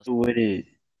With it.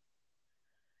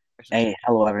 Hey,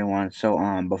 hello everyone. So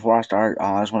before I start,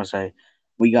 I just want to say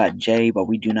we got Jay, but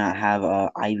we do not have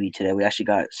Ivy today. We actually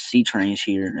got C Trains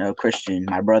here. Christian,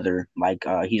 my brother,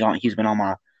 he's been on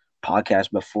my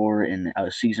podcast before in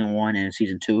season 1 and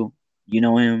season 2. You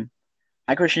know him.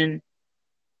 Hi Christian.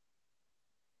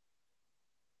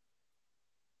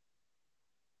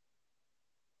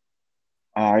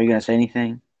 Are you gonna say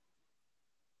anything?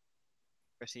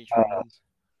 Sea Uh, trains.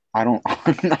 I don't,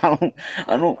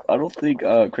 I don't think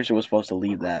Christian was supposed to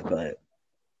leave that, but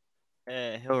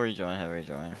He'll rejoin. He'll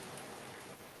rejoin.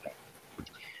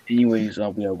 anyways,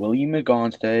 we have William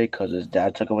McGon today because his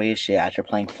dad took away his shit after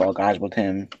playing Fall Guys with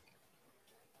him.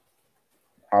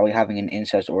 Probably having an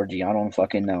incest orgy. I don't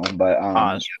fucking know. But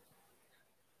Pause.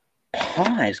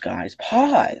 pause, guys.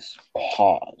 Pause.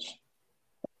 Pause.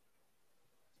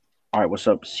 All right, what's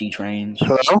up, C trains?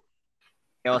 Hello?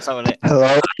 Yo, what's up with it?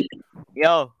 Hello?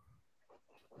 Yo.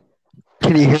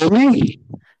 Can you hear me?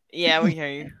 Yeah, we hear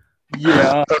you.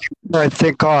 Yeah. Alright,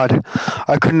 thank God.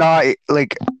 I could not,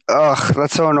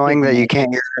 that's so annoying that you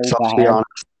can't hear yourself, to be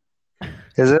honest.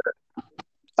 Is it?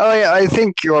 Oh, yeah, I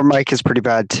think your mic is pretty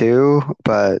bad too,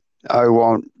 but I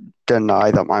won't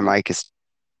deny that my mic is.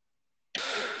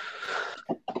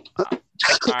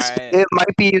 Alright. It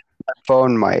might be my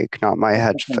phone mic, not my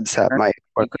headset mic.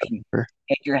 You can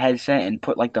take your headset and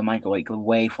put like the mic like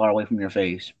way far away from your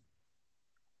face.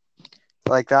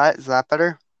 Like that? Is that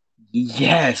better?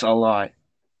 Yes, a lot.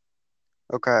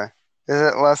 Okay. Is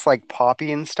it less like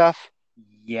poppy and stuff?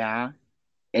 Yeah.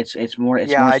 It's more.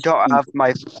 It's Yeah, more. I don't have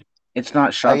my. It's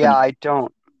not sharp Yeah, enough. I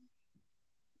don't.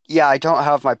 Yeah, I don't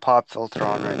have my pop filter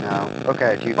on right now.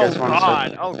 Okay, do you Oh guys want to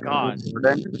start? god. Oh god.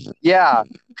 Recording? Yeah,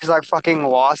 because I fucking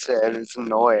lost it and it's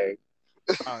annoying.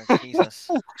 Oh Jesus.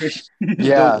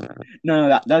 Yeah.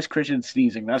 No, that's Christian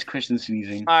sneezing. That's Christian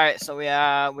sneezing. Alright, so we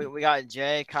got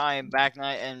Jay, Kai, and Back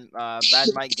Knight and Bad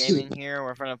Mike Gaming here.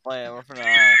 We're gonna play.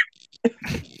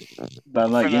 But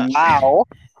like, We're Wow.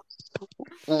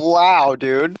 Wow,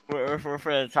 dude. we're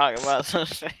gonna talk about some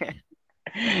shit.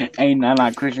 hey,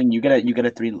 nah, Christian, you get a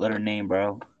 3 letter name,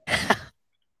 bro.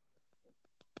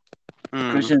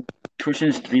 Hmm.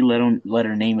 Christian's 3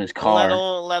 letter name is Car.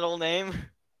 Little name.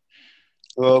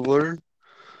 Lovely.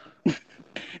 My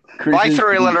Christian's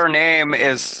 3-letter name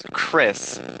is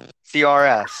Chris.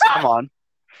 CRS. Come on.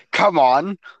 Come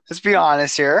on. Let's be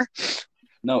honest here.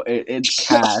 no, it's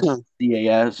Cass.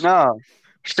 CAS. No.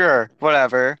 Sure,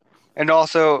 whatever. And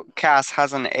also, Cass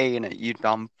has an A in it, you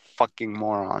dumb fucking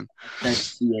moron.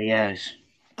 That's CAS.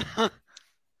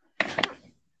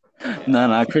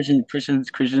 No, Christian's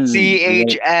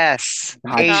CHS.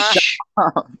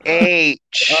 H.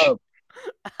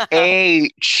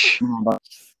 H.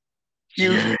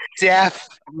 You deaf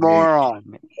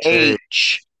moron.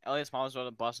 H. Elliot's mom's got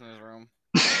a bus in his room.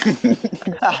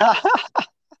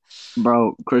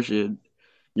 Bro, Christian,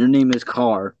 your name is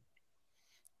Car.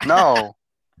 No.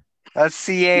 That's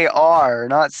CAR,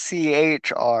 not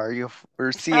CHR.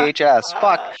 Or CHS.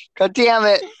 Fuck. God damn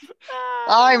it.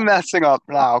 I'm messing up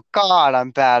now. God,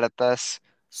 I'm bad at this.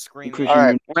 Screaming. Christian,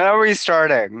 Alright, when are we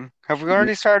starting? Have we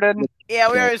already started? Yeah,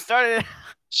 we already started.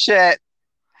 Shit.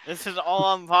 This is all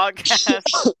on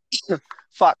podcast.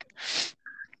 Fuck.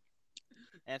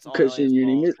 And it's all Christian, Elliot's your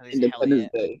name fault is 'cause he's Independence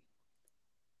Elliot. Day.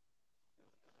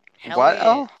 What?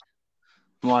 Oh?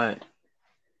 What?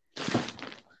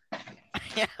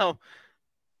 Yo,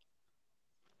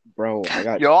 Bro, I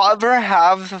got Y'all ever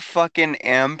have the fucking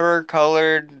amber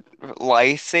colored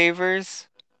lifesavers?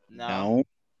 no.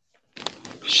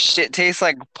 Shit tastes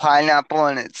like pineapple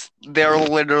and they're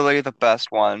literally the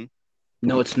best one.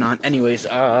 No, it's not. Anyways,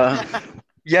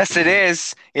 Yes, it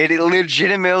is. It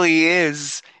legitimately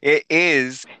is. It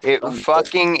is. It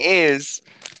fucking is.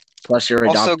 plus you're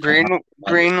Also, adopted.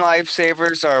 green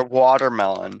lifesavers are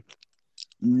watermelon.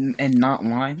 And not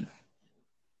lime.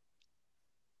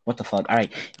 What the fuck? All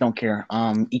right, don't care.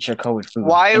 Eat your COVID food.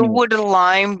 Why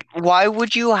Anyway,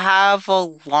 would you have a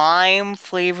lime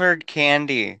flavored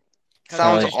candy?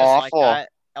 Sounds Elliot's just awful. like that.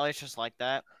 Elliot's just like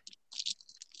that.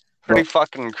 Pretty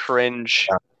fucking cringe.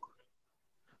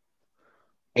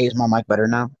 hey, is my mic better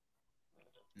now?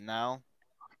 No.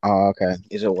 Oh, okay.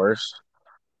 Is it worse?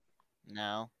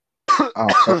 No. Oh,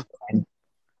 so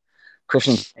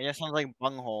Christian. It just sounds like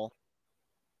bunghole.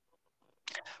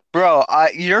 Bro,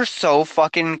 you're so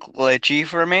fucking glitchy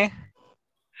for me.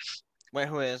 Wait,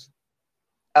 who is?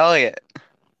 Elliot.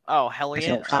 Oh,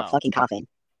 Elliot. Stop fucking coughing.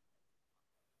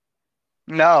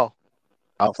 No.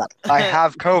 Oh, fuck. I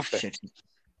have COVID. Shit.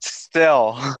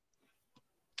 Still.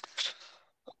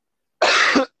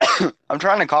 I'm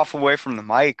trying to cough away from the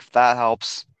mic, if that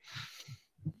helps.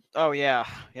 Oh yeah.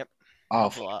 Yep. Oh,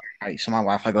 Thanks a lot. alright. So my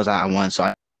Wi-Fi goes out at 1,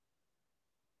 so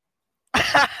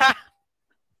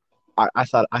I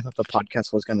thought the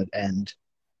podcast was gonna end.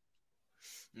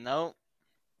 Nope.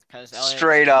 Because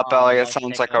Straight up, Elliot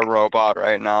sounds like a robot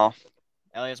right now.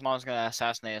 Elliot's mom's gonna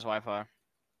assassinate his Wi-Fi.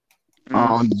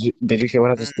 Did you hear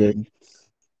what I just did?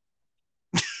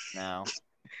 No.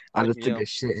 I What'd just you took do? a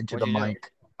shit into the What'd you do?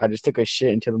 mic. I just took a shit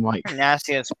into the mic. You're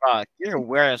nasty as fuck. You're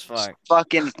weird as fuck.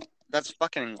 That's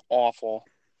fucking awful.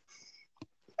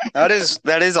 That is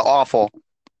awful.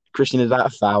 Christian, is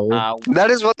that foul?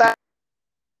 That is what that.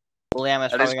 William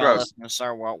is That probably is gonna gross. listen and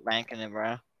start wanking it,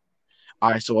 bro.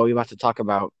 All right, so what are we about to talk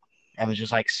about? Evan's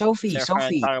just like, Sophie, So we're gonna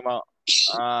Sophie. talk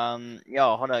about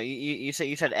yo, hold on. You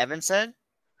said Evan said?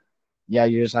 Yeah,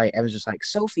 you're just like, Evan's just like,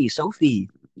 Sophie, Sophie.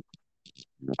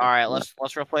 Alright, let's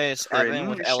replace Evan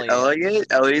with Elliot.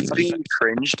 Elliot's being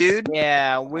cringe, dude.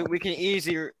 Yeah, we can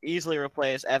easily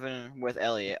replace Evan with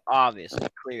Elliot. Obviously,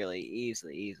 clearly,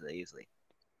 easily.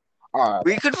 All right.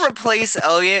 We could replace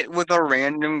Elliot with a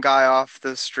random guy off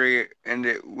the street, and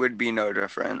it would be no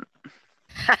different.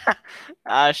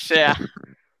 Shit.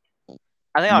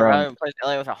 I think I'd Bro. rather replace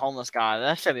Elliot with a homeless guy.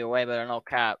 That should be way better, no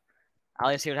cap. At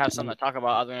least he would have something to talk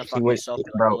about other than fucking Sophie,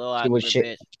 like a little ass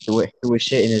bitch. He would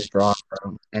shit in his bra,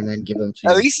 bro, and then give them to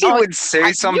At you. least he No, would say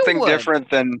you something would. different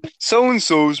than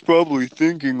so-and-so's probably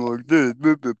thinking like this.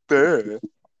 Blah, blah, blah."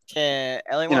 Shit,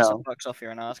 Elliot You wants know. to fuck Sophie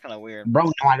right now. That's kind of weird. Bro,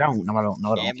 no, I don't. No, I don't.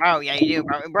 No, I Yeah, don't. bro. Yeah, you do,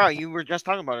 bro. Bro, you were just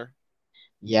talking about her.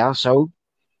 Yeah, so.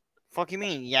 Fuck you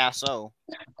mean? Yeah, so.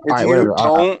 If Alright, you whatever.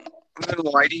 don't, then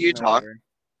why do you talk? Whatever.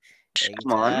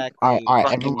 Come on. Exactly. Alright,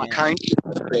 Fucking everyone. kind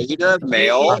of beta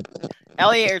male.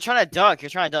 Elliot, you're trying to duck.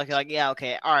 You're like, yeah,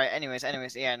 okay. All right. Anyways.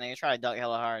 Yeah, no, you're trying to duck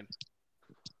hella hard.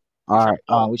 All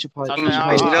right. We should probably.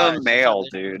 Beta male,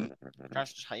 dude.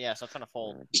 Yeah, so I'm trying to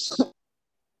fold.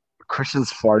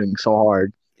 Christian's farting so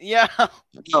hard. Yeah.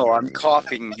 No, I'm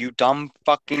coughing, you dumb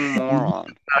fucking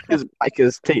moron. His mic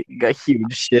is taking a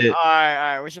huge shit. All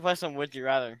right. We should play some Would You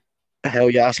Rather. Hell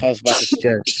yeah, that's what I was about to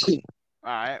say.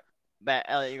 All right. Bet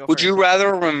Elliot, you go Would first. you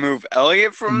rather remove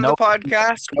Elliot from Nope. the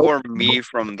podcast or Nope. me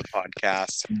from the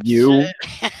podcast? You?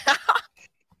 Shit.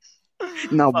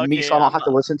 No, me, Okay, so I don't have to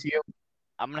listen to you.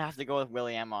 I'm gonna have to go with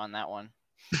William on that one.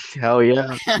 Hell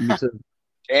yeah. Me too.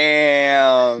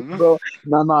 Damn. Bro,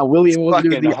 no, William was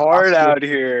Fucking the hard out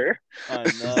here.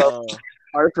 I know.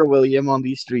 hard for William on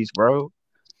these streets, bro.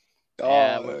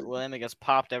 Yeah, Dog. William gets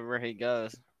popped everywhere he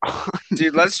goes.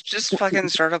 Dude, let's just fucking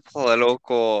start a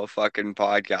political fucking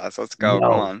podcast. Let's go. No.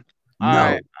 Come on. No,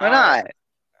 Alright, Why not?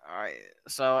 Alright.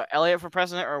 So Elliot for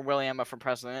president or William for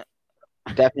president?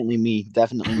 definitely me.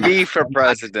 Definitely me. Me for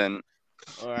president.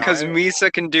 Because Alright.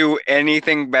 Misa can do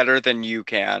anything better than you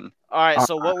can. Alright,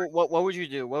 so what would you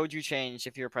do? What would you change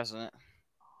if you were president?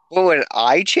 What would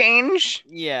I change?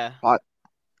 Yeah. The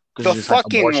Christian's just like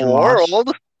fucking abortion laws.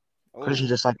 world? Christian's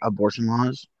just like abortion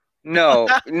laws. No.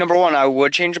 Number one, I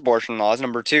would change abortion laws.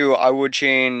 Number two, I would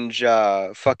change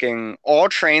fucking all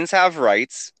trains have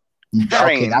rights. Okay,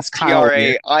 Trains. that's kind of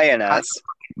weird. Trains.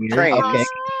 Trains.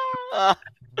 Okay.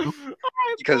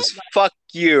 Because fuck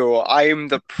you, I am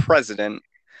the president.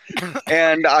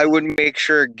 And I would make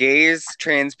sure gays,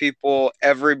 trans people,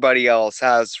 everybody else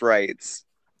has rights.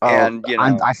 And, you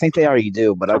know, I think they already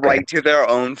do, but a okay. right to their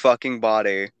own fucking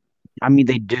body. I mean,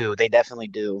 they do. They definitely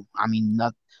do. I mean,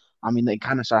 they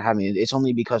kind of start having it. It's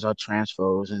only because of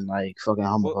transphobes and like fucking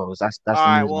homophobes. That's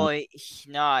Alright, the reason. well,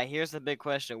 nah. Here's the big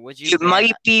question: Would you? It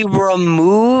might be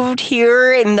removed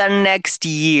here in the next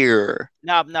year.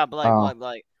 But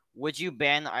like, would you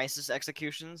ban ISIS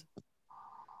executions?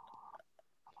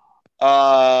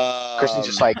 Christian's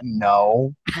just like,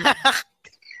 no.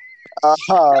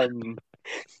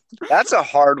 That's a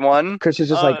hard one. Christian's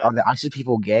just like, are the ISIS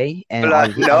people gay? And But are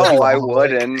the no, people I homophobic?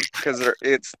 wouldn't, because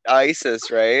it's ISIS,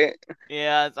 right?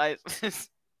 Yeah, it's ISIS.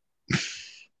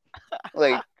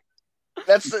 Like,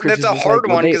 that's Christian's a just hard like,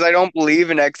 one well, because I don't believe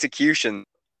in execution.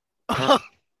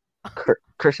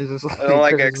 Christian's just like, I don't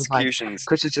like Christian's just like- executions.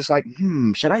 Christian's just like,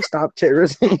 should I stop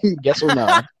terrorism? Yes or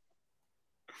no?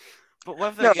 But what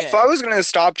if No, they're gay? if I was gonna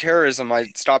stop terrorism,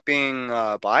 I'd stop being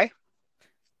bi,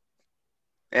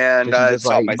 and Christian's just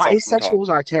stop like, myself from talking. bisexuals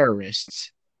are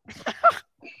terrorists.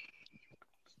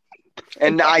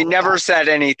 And I never said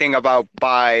anything about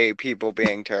bi people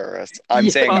being terrorists. I'm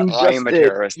Yeah, saying you I am just a did.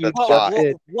 terrorist. You That's just bi.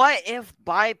 did. What if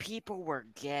bi people were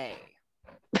gay?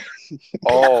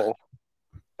 Oh,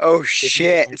 oh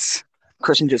shit!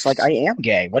 Christian just like, I am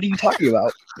gay. What are you talking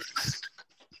about?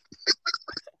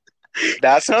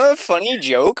 That's not a funny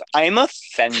joke. I'm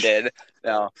offended.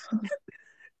 No.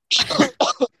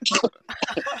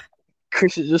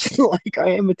 Chris is just like, I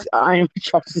am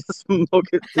attracted to smoke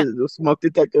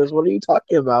detectors. What are you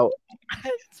talking about?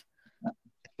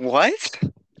 What?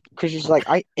 Chris is like,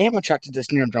 I am attracted to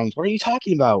snare drums. What are you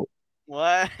talking about?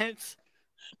 What?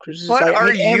 Chris is What like,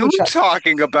 are you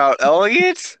talking about,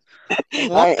 Elliot?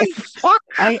 What the fuck?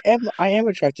 I am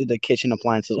attracted to kitchen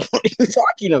appliances. What are you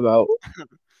talking about?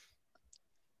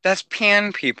 That's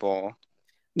pan people.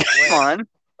 Come on.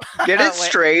 Get it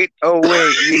straight. Oh,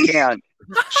 wait, you can't.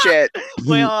 Shit.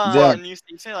 Wait, hold on. You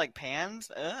say like pans?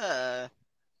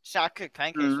 Shit, I cook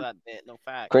pancakes for that bit. No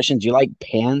fact. Christian, do you like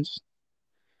pans?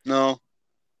 No.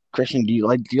 Christian, do you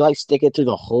like stick it through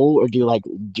the hole, or do you like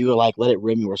let it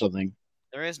rim you or something?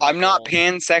 There is no I'm not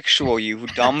pansexual, you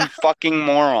dumb fucking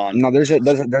moron. No, there's a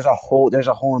hole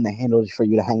in the handle for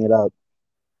you to hang it up.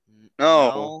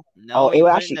 No. Oh, it you would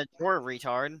put actually. It in the door,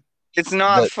 retard. It's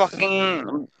not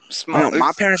fucking smart.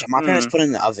 My parents put it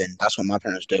in the oven. That's what my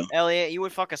parents do. Elliot, you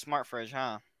would fuck a smart fridge,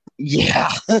 huh? Yeah.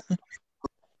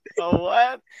 Oh,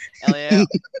 what? Elliot,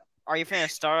 are you finna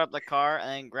start up the car and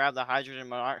then grab the hydrogen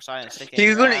monoxide and stick it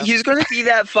in your ass? He's gonna be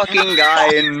that fucking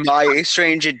guy in My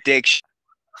Strange Addiction.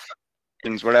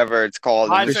 Whatever it's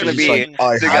called. It's gonna be the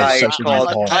guy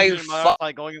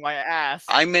called going in my ass.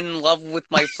 I'm in love with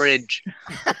my fridge.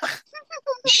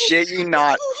 Shit you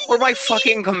not. Or my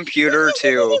fucking computer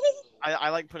too. I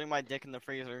like putting my dick in the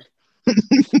freezer.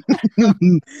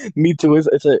 Me too.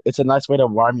 It's a nice way to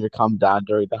warm your cum down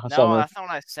during the summer. No, that's not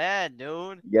what I said,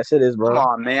 dude. Yes, it is, bro. Come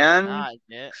on, man. Nah,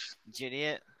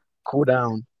 idiot. Cool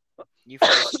down. You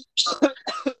first.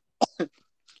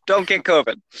 Don't get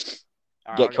COVID.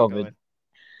 Get COVID.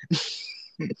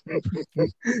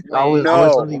 I was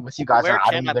with you guys. Where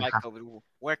can I buy COVID?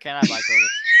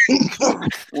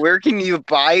 Where can you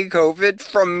buy COVID?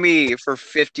 From me for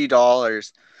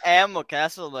 $50. Look,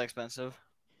 that's a little bit expensive.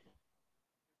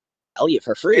 Elliot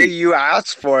for free. Hey, you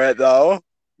asked for it though.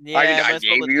 Yeah, I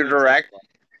gave you direct.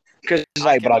 Chris is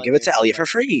like, but I'll give it to Elliot for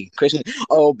free. Chris is,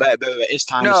 but it's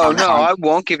time. No, I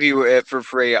won't give you it for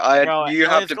free. You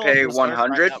have to pay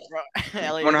 100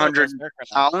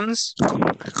 pounds.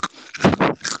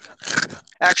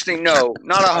 Actually, no,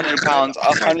 not 100 pounds.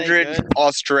 100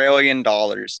 Australian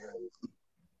dollars.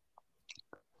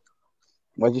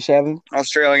 What'd you say, Evan?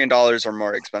 Australian dollars are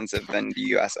more expensive than the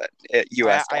US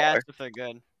dollar. I asked if they're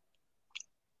good.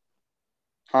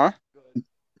 Huh?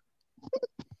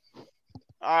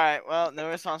 Alright, well, no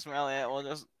response from Elliot. We'll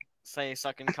just say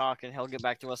sucking cock and he'll get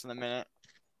back to us in a minute.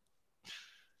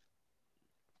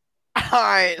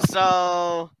 Alright,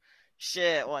 so...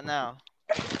 Shit, what now?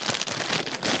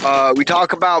 We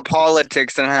talk about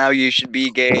politics and how you should be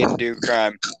gay and do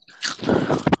crime.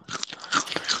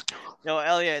 Yo,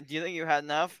 Elliot, do you think you had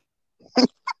enough?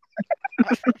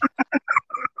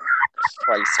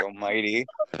 Christ almighty.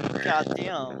 God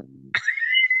damn.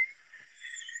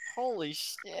 Holy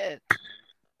shit.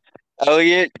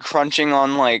 Elliot crunching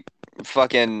on like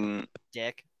fucking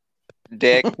dick.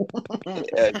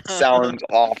 It sounds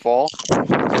awful.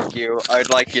 Thank you. I'd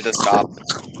like you to stop.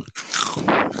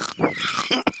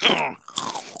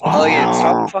 Elliot,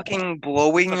 stop fucking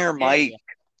blowing your mic.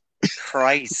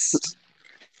 Christ.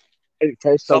 It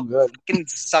tastes so good. Fucking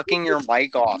sucking your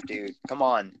mic off, dude. Come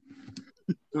on.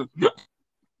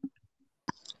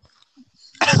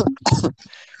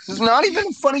 This is not even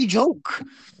a funny joke.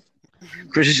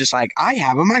 Chris is just like, I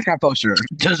have a Minecraft poster.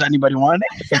 Does anybody want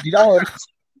it? $50.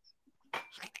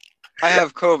 I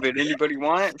have COVID. Anybody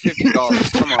want it?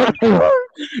 $50. Come on.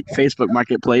 Facebook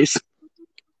Marketplace.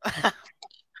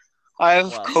 I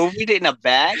have COVID in a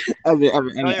bag? Evan.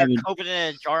 COVID in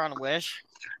a jar on Wish?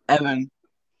 Evan.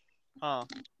 Huh.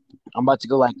 I'm about to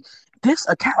go like, this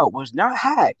account was not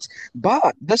hacked,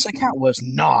 but this account was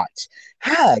not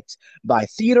hacked by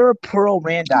Theodore Pearl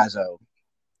Randazzo.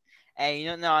 Hey,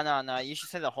 no. You should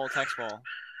say the whole text ball.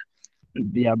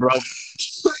 Yeah, bro.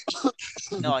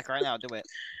 No, like right now, do it.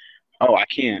 Oh, I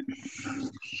can't.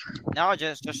 No,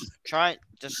 just try.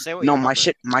 Just say what. No, you my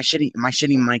shitty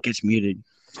mic is muted,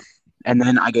 and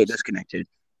then I get disconnected.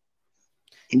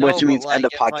 No, which means like, end the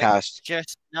podcast. Like,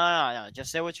 no.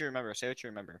 Just say what you remember. Say what you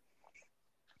remember.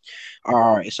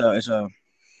 All right, so it's a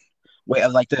wait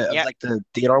of like the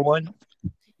Theodore one.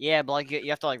 Yeah, but like you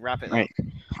have to like wrap it. Right,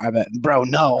 I bet, bro.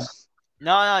 No.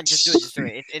 No, just do it. Just do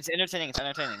it. It's entertaining. It's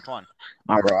entertaining. Come on.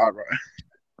 All right.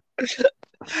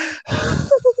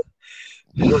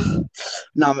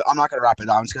 No, I'm not gonna wrap it.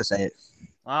 I'm just gonna say it.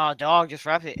 Oh, dog, just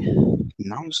wrap it.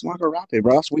 No, I'm just not gonna wrap it,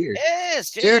 bro. That's weird. Yes,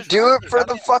 dude, do it for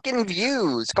the fucking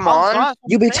views. Come on.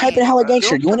 You be typing hella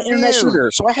gangster. You want an internet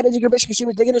shooter, so I had to dig your bitch because she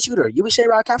was digging a shooter. You be saying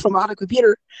I can't from a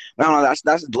computer. No, that's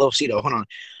the little Cito. Hold on.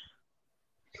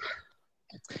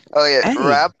 Oh yeah,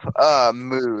 rap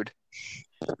mood.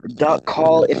 Duck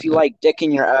call if you like dick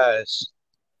in your ass.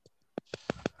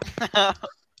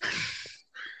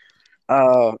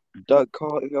 Duck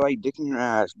call if you like dick in your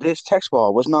ass. This text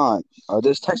ball was not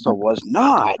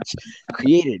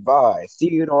created by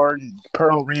Theodore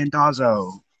Pearl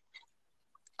Randazzo.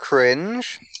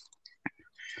 Cringe.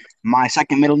 My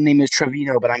second middle name is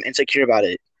Trevino, but I'm insecure about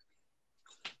it.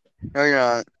 No, you're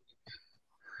not.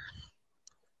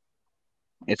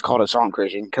 It's called a song,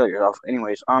 Christian. Kill yourself.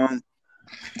 Anyways,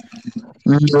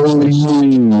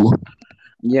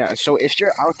 yeah. So if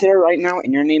you're out there right now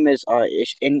and your name is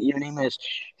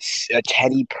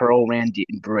Teddy Pearl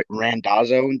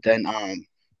Randazzo, then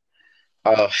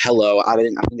hello. I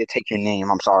didn't mean to take your name.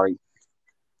 I'm sorry.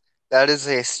 That is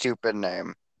a stupid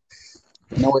name.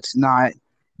 No, it's not.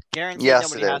 Guaranteed Yes,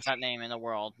 nobody it has is. that name in the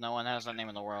world. No one has that name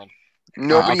in the world.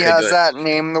 Nobody okay, has good. that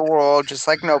name in the world, just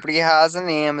like nobody has a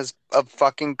name as a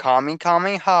fucking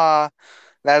Kamehameha.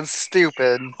 That's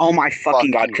stupid. Oh my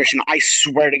fucking Fuck god, you. Christian! I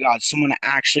swear to God, someone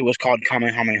actually was called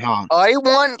Kamehameha. I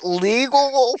want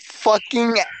legal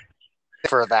fucking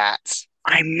for that.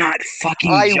 I'm not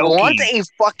fucking I joking. want a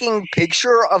fucking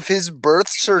picture of his birth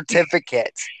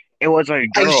certificate. It was a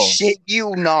I girl. shit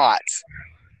you not.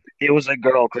 It was a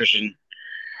girl, Christian.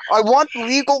 I want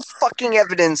legal fucking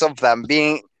evidence of them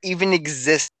being even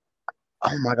exist.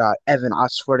 Oh my god, Evan! I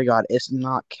swear to God, it's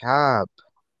not cap.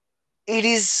 It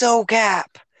is so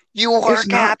cap. You are It's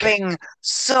not capping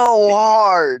so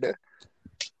hard.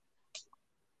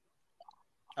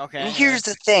 Okay. And here's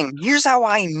the thing. Here's how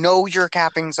I know you're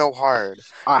capping so hard.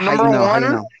 How Number you know? How one, you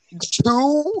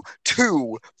know?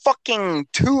 two fucking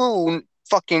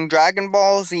Dragon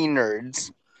Ball Z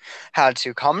nerds had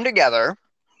to come together.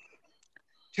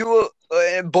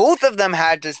 Both of them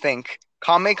had to think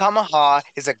Kamehameha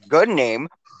is a good name,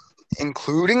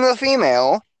 including the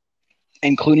female.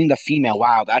 Including the female.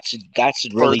 Wow, that's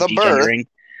really the birth. degenerating.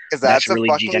 Because that's a really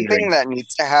fucking degenerating. thing that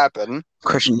needs to happen.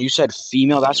 Christian, you said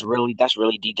female. That's really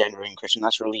degenerating, Christian.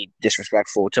 That's really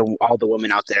disrespectful to all the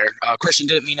women out there. Christian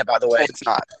didn't mean it, by the way. It's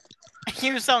not.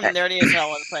 You sound nerdy as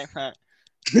hell when saying that.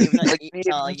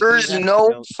 There's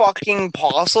no fucking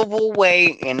possible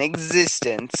way in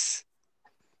existence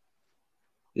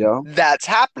Yeah, that's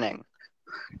happening.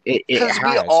 Because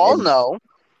we all know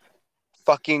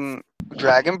fucking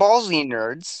Dragon Ball Z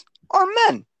nerds are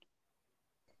men.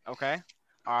 Okay.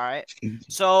 All right.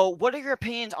 So, what are your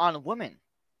opinions on women?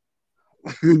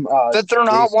 That they're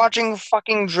not watching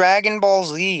fucking Dragon Ball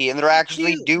Z and they're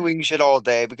actually doing shit all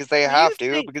day because they have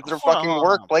to because their fucking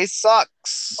workplace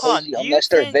sucks. Hold on. Do you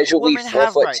think women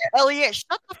have rights? Elliot,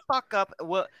 shut the fuck up.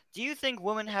 Do you think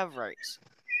women have rights?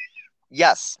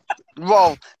 Yes.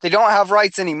 Well, they don't have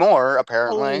rights anymore,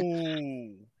 apparently.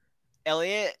 Ooh.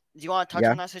 Elliot, do you want to touch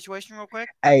on that situation real quick?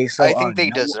 Hey, so I think they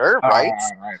deserve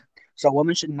rights. All right. So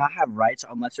women should not have rights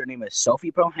unless their name is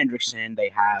Sophie Pearl Hendrickson. They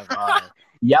have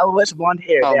yellowish blonde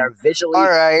hair. They are visually,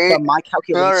 from my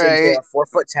calculations, they are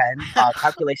 4'10".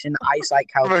 Calculation, eyesight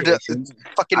calculations.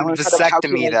 Fucking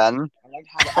vasectomy then.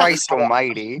 Christ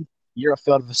almighty. You're a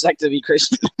failed vasectomy,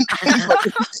 Christian.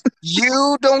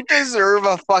 You don't deserve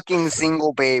a fucking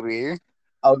single baby.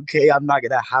 Okay, I'm not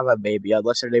gonna have a baby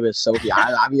unless her name is Sophie.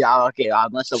 I mean, okay,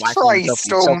 unless the wife name is Sophie.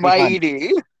 Christ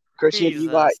almighty. Christian,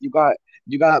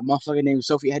 you got motherfucker named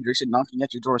Sophie Hendrickson knocking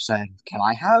at your door saying, "Can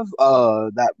I have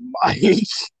that mic?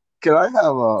 Can I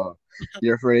have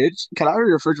your fridge? Can I have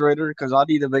your refrigerator? Because I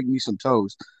need to make me some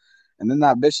toast." And then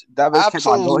that bitch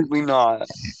absolutely not.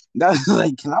 That's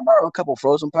like, "Can I borrow a couple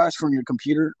frozen packs from your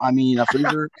computer? I mean, a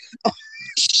freezer."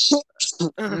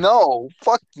 No,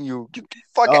 fuck you. Get the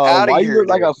fuck out of here. Why you look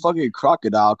like a fucking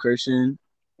crocodile, Christian?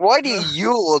 Why do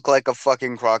you look like a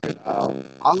fucking crocodile?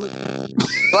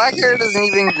 Black hair doesn't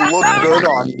even look good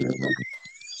on you.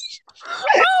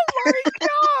 Oh my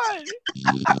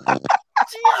god!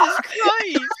 Jesus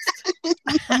Christ!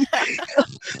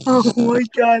 Oh my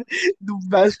god, the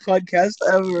best podcast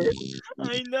ever.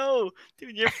 I know,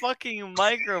 dude. Your fucking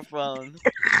microphone.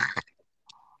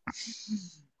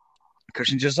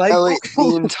 Christian just like Elliot,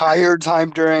 the entire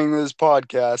time during this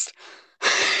podcast.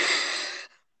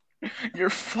 Your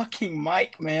fucking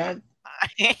mic, man.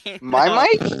 My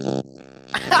mic?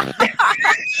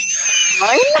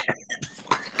 Mine?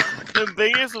 The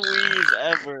biggest wheeze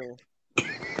ever.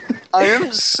 I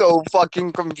am so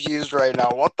fucking confused right now.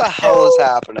 What the hell is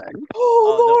happening?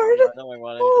 Oh, Lord. Don't worry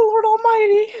about it. Oh, Lord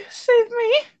Almighty. Save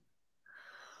me.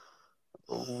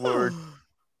 Lord.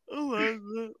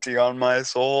 See on my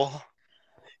soul.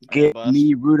 Give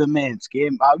me rudiments.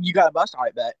 You got a bust? All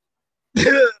right, bet.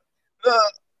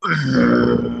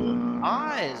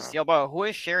 Eyes. Yo, bro, who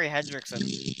is Sherry Hendrickson?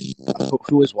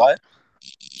 Who is what?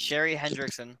 Sherry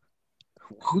Hendrickson.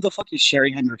 Who the fuck is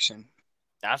Sherry Hendrickson?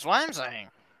 That's what I'm saying.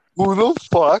 Who the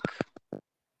fuck?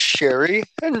 Sherry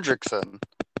Hendrickson.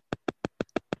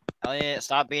 Elliot,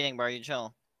 stop beating, bro. You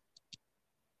chill.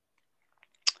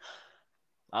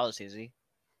 That was easy.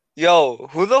 Yo,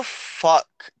 who the fuck?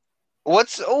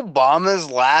 What's Obama's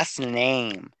last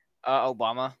name?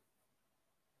 Obama.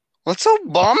 What's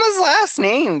Obama's last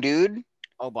name, dude?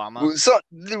 Obama. So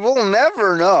we'll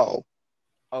never know.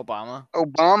 Obama.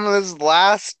 Obama's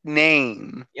last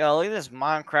name. Yo, look at this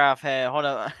Minecraft head. Hold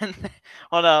up.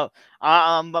 Hold up.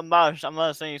 I'm about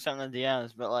to send you something in the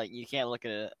DMs, but like you can't look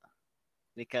at it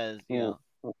because you know.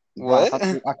 What?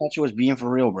 I thought you was being for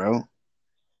real, bro.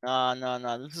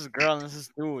 No. This is girl and this is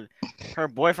dude. Her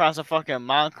boyfriend's a fucking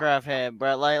Minecraft head,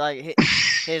 bro. Like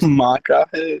his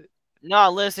Minecraft head.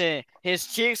 No, listen. His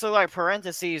cheeks look like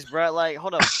parentheses, bro. Like,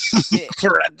 hold up.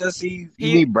 Parentheses? You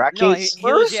mean brackets? He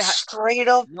legit straight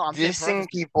up I'm dissing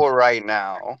people right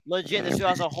now. Legit, this dude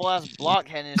has a whole ass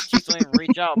blockhead and his cheeks don't even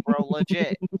reach out, bro.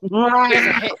 Legit.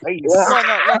 Legit.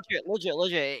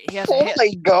 He has Oh my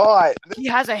god. He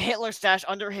has a Hitler stash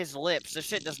under his lips. This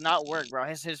shit does not work, bro.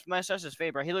 His mustache is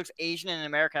fake, bro. He looks Asian and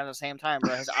American at the same time,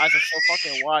 bro. His eyes are so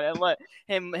fucking wide. And look,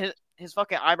 his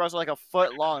fucking eyebrows are like a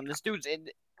foot long. This dude's in.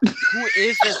 Who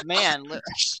is this man?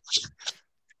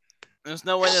 There's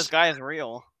no way this guy is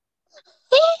real.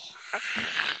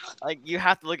 Like, you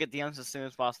have to look at DMs as soon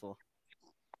as possible.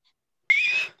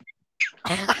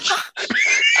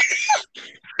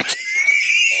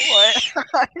 What?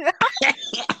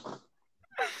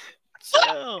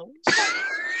 Chill.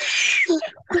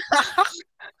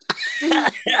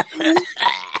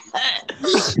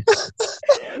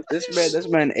 This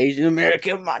man, Asian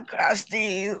American, my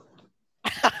costume.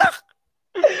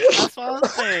 That's what I'm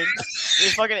saying.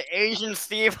 This fucking Asian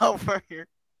Steve over here.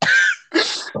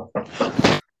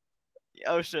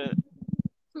 Oh shit.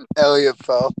 Elliot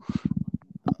fell.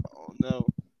 Oh no.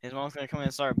 His mom's gonna come in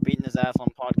and start beating his ass on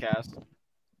podcast.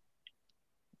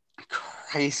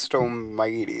 Christ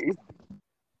almighty.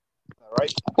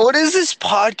 Right. What is this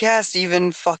podcast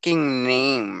even fucking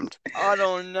named? I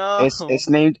don't know. It's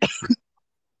named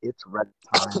It's Red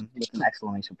Time with an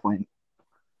exclamation point.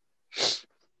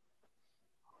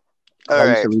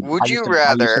 Alright. Would you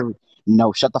rather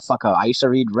No, shut the fuck up. I used to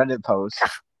read Reddit posts.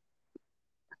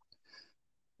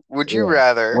 Would you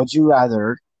rather Would you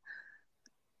rather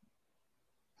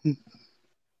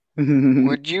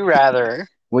Would you rather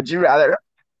Would you rather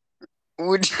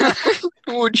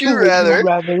Would you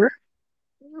rather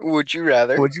Would you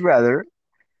rather Would you rather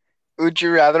Would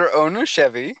you rather own a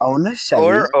Chevy own a Chevy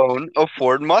or own a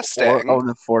Ford Mustang? or own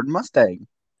a Ford Mustang?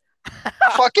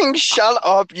 Fucking shut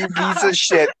up, you piece of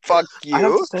shit. Fuck you. I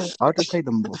have to say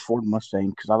the Ford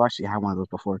Mustang because I've actually had one of those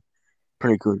before.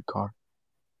 Pretty good car.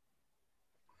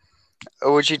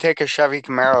 Would you take a Chevy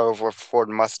Camaro over a Ford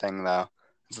Mustang, though?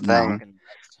 That's the thing.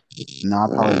 No, I'll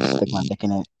probably stick my dick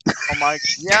in it. Oh my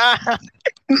god.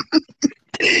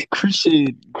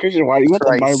 Christian, why are you at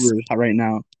the barber right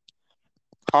now?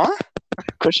 Huh?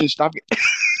 Christian, stop.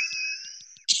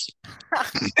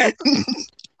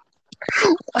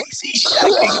 Why is he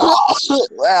jacking off?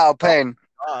 Wow, pain.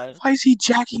 God. Why is he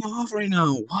jacking off right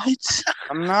now? What?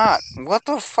 I'm not. What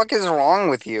the fuck is wrong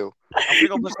with you? I'm gonna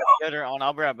go put some computer on.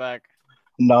 I'll be right back.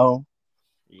 No.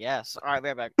 Yes. Alright, be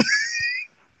right back.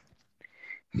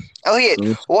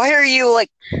 Elliot, why are you like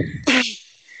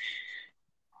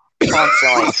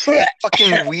constantly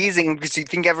fucking wheezing because you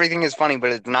think everything is funny,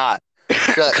 but it's not?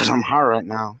 Because I'm high right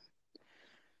now.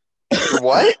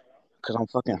 What? Because I'm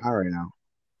fucking high right now.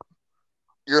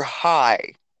 You're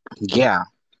high. Yeah.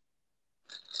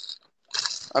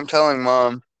 I'm telling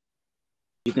Mom.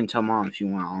 You can tell Mom if you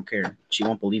want. I don't care. She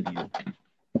won't believe you.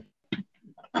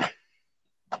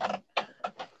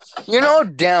 You know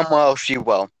damn well she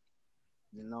will.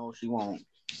 No, she won't.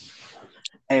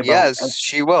 Hey, bro, yes,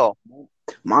 she will.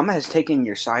 Mom has taken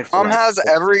your side for Mom has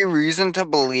every reason to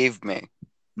believe me.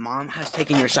 Mom has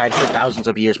taken your side for thousands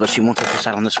of years, but she won't take your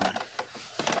side on this one.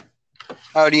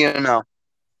 How do you know?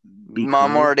 Because...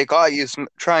 Mom already caught you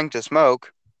trying to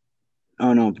smoke.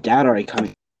 Oh no, Dad already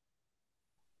coming.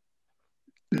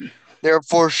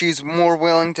 Therefore, she's more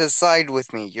willing to side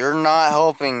with me. You're not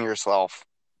helping yourself.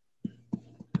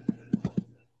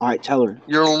 Alright, tell her.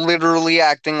 You're literally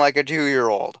acting like a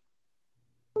 2-year-old.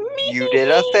 You did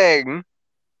a thing.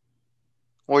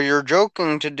 Well, you're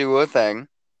joking to do a thing.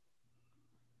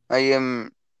 I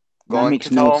am going to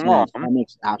tell Mom. That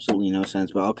makes absolutely no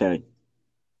sense, but okay.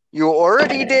 You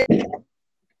already did.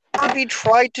 Already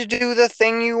tried to do the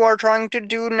thing you are trying to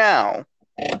do now.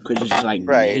 Because it's just like,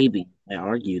 maybe I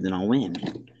argue, then I'll win.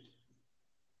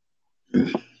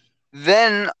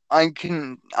 then I'm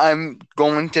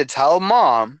going to tell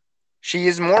Mom. She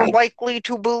is more likely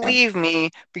to believe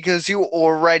me because you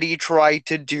already tried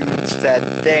to do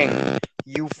said thing.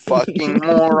 You fucking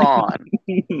moron.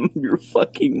 You're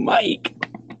fucking Mike.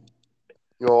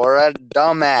 You're a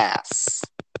dumbass.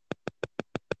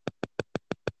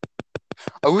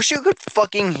 I wish you could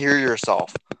fucking hear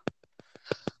yourself.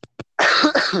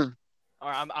 Alright,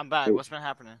 I'm back. What's been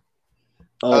happening?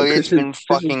 Oh, it's been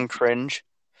fucking cringe.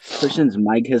 Christian's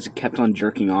mic has kept on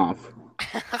jerking off.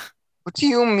 What do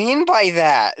you mean by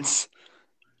that?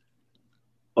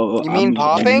 Oh, You mean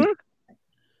popping?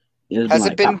 Has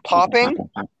it been popping?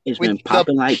 It's been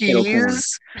popping like kettle corn.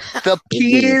 The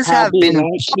peas have been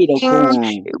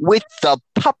popping with the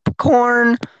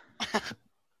popcorn.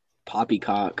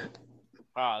 Poppycock.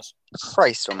 Pause.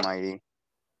 Christ almighty.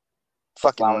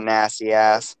 Fucking nasty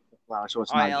ass. Wow, so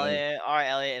it's Alright,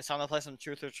 Elliot. It's time to play some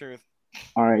Truth or Truth.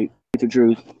 Alright, the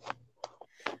truth.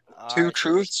 Two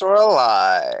truths or a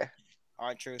lie?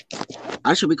 Alright, Truth.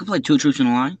 Actually, we can play two truths and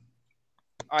a lie.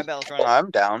 Alright, bet, let's run it.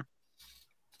 I'm down.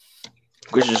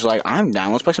 Christian's just like, I'm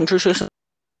down. Let's play some truths.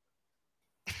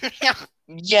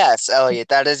 Yes, Elliot,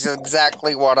 that is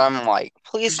exactly what I'm like.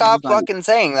 Please stop fucking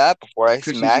saying that before I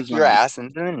smack your ass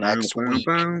into the next week.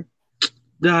 Alright,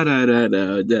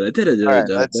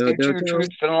 let's do two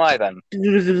truths and a lie then.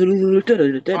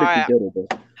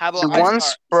 How about You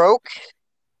once broke...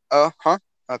 Oh, huh?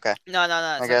 Okay. No.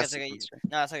 I guess. No,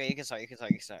 it's okay. You can start.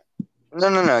 No.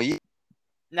 No.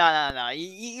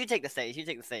 You take the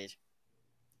stage.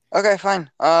 Okay, fine.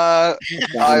 I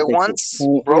once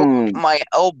broke my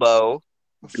elbow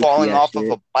falling off of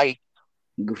a bike.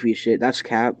 Goofy shit. That's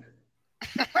cap.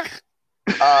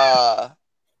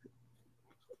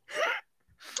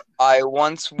 I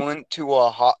once went to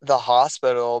the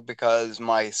hospital because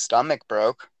my stomach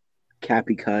broke.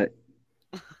 Cappy cut.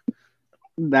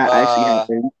 That actually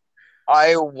happened.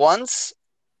 I once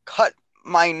cut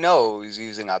my nose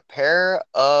using a pair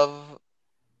of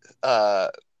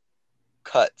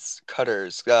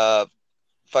cutters.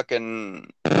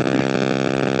 Fucking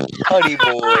Putty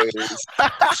boys.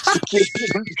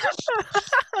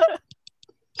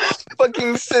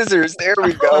 Fucking scissors. There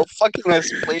we go. Fucking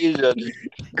explosion.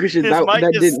 Christian,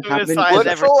 that didn't happen.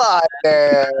 What's a lie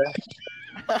there?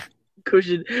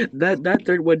 Christian, that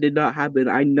third one did not happen.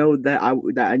 I know that I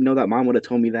know that mom would have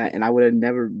told me that, and I would have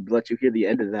never let you hear the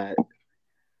end of that.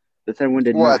 The third one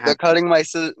did not happen. What? The cutting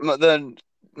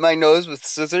my nose with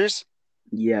scissors?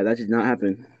 Yeah, that did not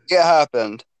happen. It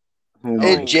happened. Oh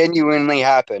it genuinely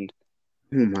happened.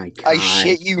 Oh my god! I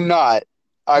shit you not.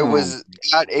 I was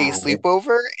at a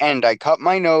sleepover and I cut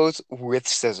my nose with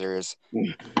scissors.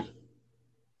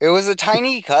 It was a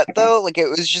tiny cut though, like it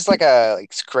was just like a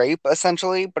scrape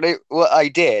essentially, but I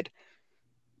did.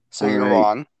 So you're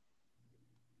wrong.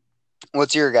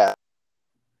 What's your guess?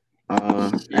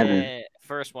 Evan.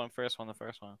 First one. You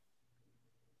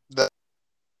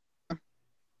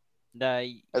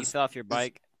fell off your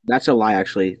bike. That's a lie,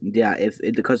 actually. Yeah,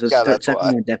 because the second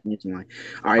one definitely is a lie.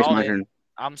 All right, it's my turn.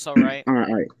 I'm so right. All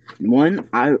right. One,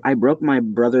 I broke my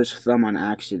brother's thumb on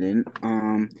accident.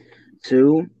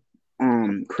 Two,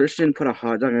 Christian put a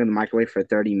hot dog in the microwave for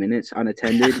 30 minutes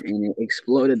unattended, and it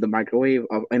exploded the microwave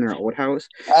in our old house.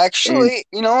 Actually,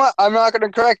 you know what? I'm not going to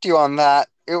correct you on that.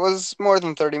 It was more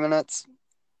than 30 minutes.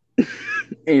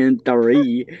 And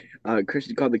three,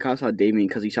 Christian called the cops on Damien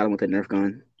because he shot him with a Nerf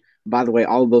gun. By the way,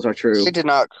 all of those are true. He did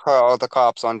not call the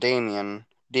cops on Damien.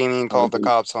 Damien called the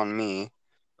cops on me.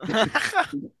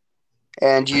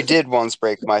 And you did once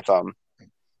break my thumb.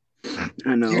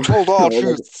 I know. You told all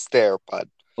truths there, bud.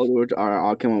 I'll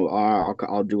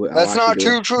do it. That's not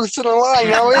two truths and a lie,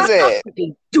 now is it?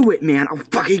 Do it, man. I'll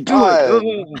fucking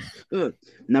do it.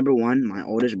 Number one, my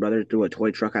oldest brother threw a toy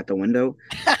truck out the window.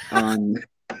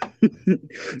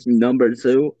 Number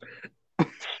two,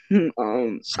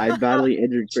 I badly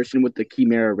injured Christian with the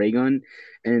Chimera ray gun.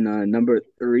 And number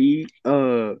three,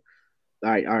 all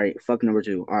right, fuck number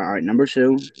two. All right, number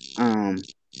two, I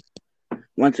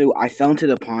fell into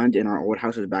the pond in our old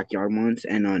house's backyard once.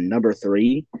 And number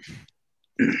three,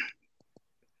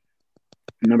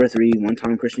 one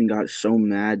time Christian got so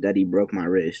mad that he broke my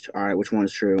wrist. All right, which one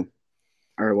is true?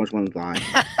 Or which one's lie?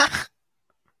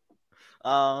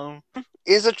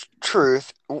 Is a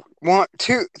truth. 1,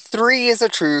 2, 3 is a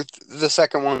truth. The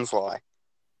second one's a lie.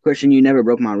 Christian, you never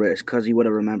broke my wrist because you would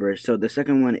have remembered. So the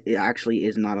second one, it actually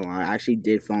is not a lie. I actually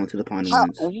did fall into the pond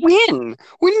once. When?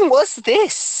 When was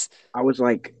this? I was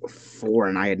like 4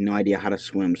 and I had no idea how to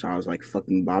swim, so I was like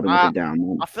fucking bobbing up and down.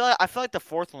 Man. I feel like the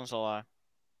fourth one's a lie.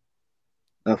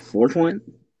 The fourth one?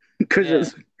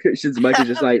 Christian's mic is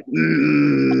just like.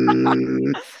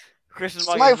 Christian's Is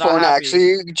mic my is not phone happy.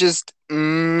 actually just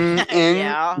Yeah,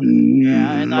 yeah,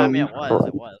 and I mean it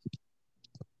was.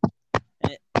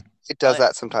 It does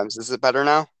that sometimes. Is it better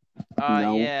now?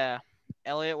 No. Yeah.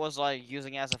 Elliot was like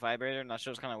using it as a vibrator, and that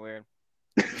shit was kind of weird.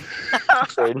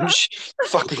 Fringe.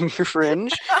 Fucking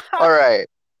cringe. All right.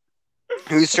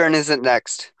 Whose turn is it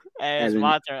next? Hey, it's Evan.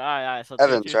 my turn. All right. So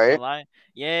Evan's, two, right? lie.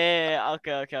 Yeah.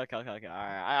 Okay. All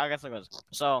right. I guess it was.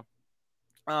 So,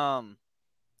 all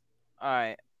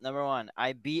right. Number one,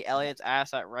 I beat Elliot's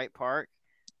ass at Wright Park.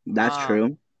 That's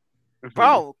true.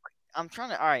 Bro, I'm trying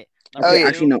to. All right. Okay, yeah.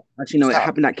 actually no. It Stop.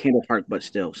 happened at Candle Park, but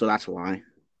still, so that's a lie.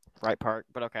 Wright Park,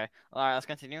 but okay. All right, let's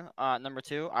continue. Number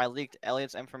two, I leaked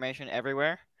Elliot's information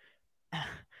everywhere.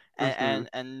 and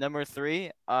number three,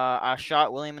 I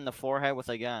shot William in the forehead with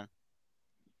a gun.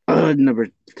 Number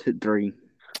 3.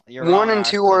 You're 1 wrong, and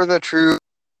 2 actually. are the true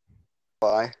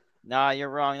lie. Nah, you're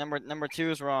wrong. Number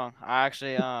two is wrong. I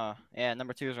actually, yeah,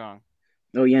 number two is wrong.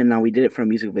 Oh yeah, no, we did it for a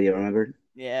music video. Remember?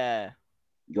 Yeah.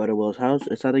 Go to Will's house.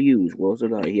 It's how to use. Will's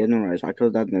a He has no rights. I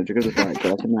close that. No, drink the flag.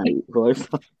 That's a night.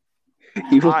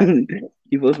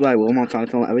 He was like, Will mom trying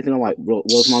to tell him everything. I'm like,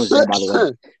 Will's mom is dead, by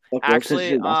the way.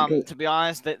 Actually, to be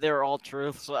honest, they're all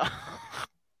truth. So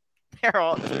they're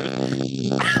all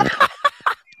truth.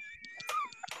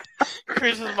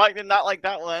 Chris's mic did not like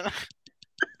that one.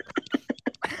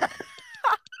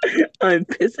 I'm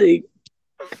pissing.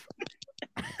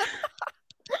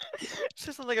 It's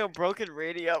just like a broken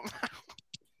radio.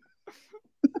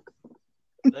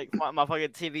 Like my fucking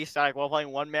TV static while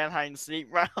playing one man hide and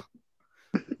seek, bro.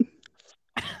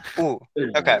 Ooh.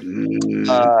 Okay.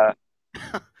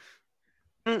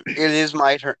 It is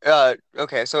my turn.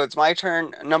 Okay, so it's my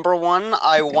turn. Number one,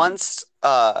 I once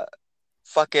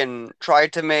fucking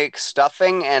tried to make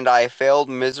stuffing and I failed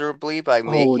miserably by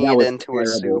making it into a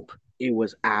soup. It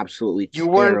was absolutely You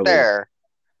terrible. weren't there.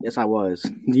 Yes, I was.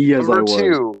 Yes, Number I was.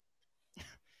 two,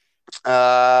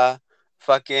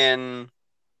 fucking,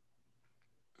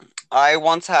 I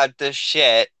once had this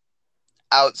shit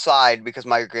outside because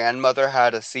my grandmother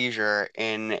had a seizure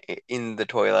in the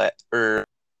toilet or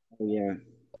yeah,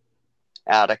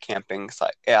 at a camping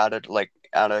site, at a.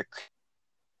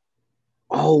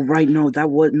 Oh right, no,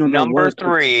 that was no. Number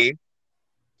three,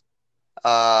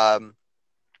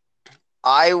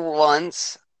 I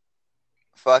once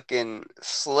fucking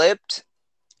slipped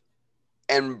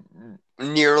and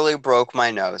nearly broke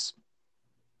my nose.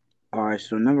 All right,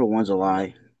 so number one's a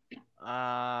lie.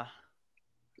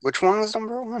 Which one was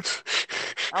number one?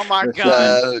 Oh my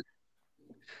god.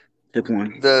 Pick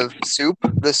one. The soup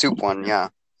one, yeah.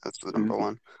 That's the number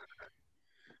one.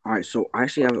 All right, so I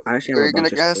actually have Are you gonna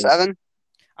guess, Evan?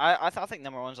 I think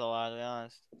number one's a lie, to be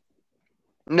honest.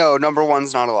 No, number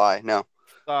one's not a lie. No.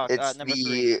 Fuck, It's number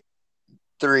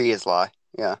three is lie.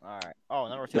 Yeah. All right. Oh,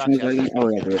 number two. Oh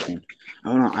yeah, the first one.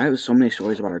 Oh no, I have so many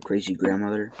stories about our crazy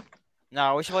grandmother.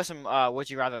 No, we should play some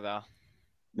Would You Rather though.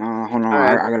 No, hold on.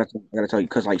 Right. I gotta tell you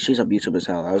because like she's abusive as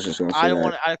hell. I was just gonna say I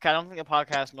don't think the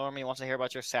podcast normally wants to hear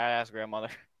about your sad ass grandmother.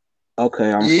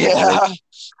 Okay. I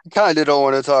kind of don't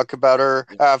want to talk about her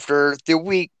after the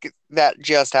week that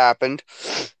just happened.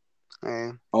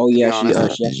 Oh yeah, she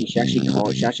actually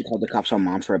called the cops on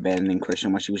mom for abandoning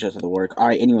Christian when she was just at the work. All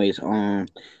right. Anyways, so what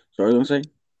are you gonna say?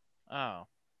 Oh.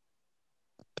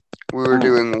 We were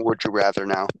doing Would You Rather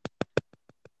now.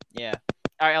 Yeah.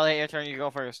 All right, Elliot, your turn. You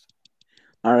go first.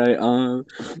 All right.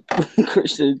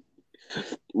 Christian,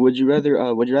 would you rather get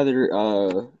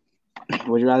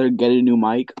a new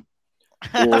mic,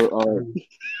 or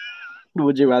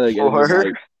would you rather get a new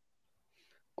mic?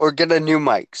 Or get a new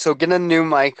mic. So get a new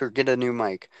mic or get a new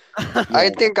mic. Yeah. I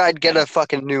think I'd get a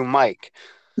fucking new mic.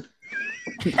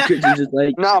 Just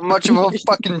like, not much of a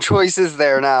fucking choice is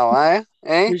there now, eh?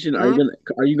 Christian,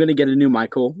 are you gonna get a new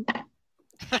Michael?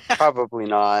 Probably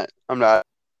not. I'm not.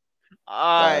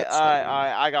 Alright.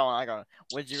 I got one.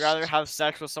 Would you rather have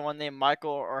sex with someone named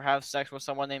Michael or have sex with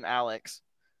someone named Alex?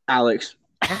 Alex.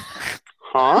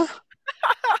 Huh?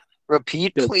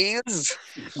 Repeat, please.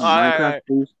 Minecraft,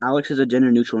 please. Alex is a gender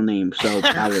neutral name, so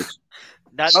Alex.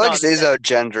 Alex is a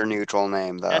gender neutral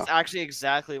name, though. That's actually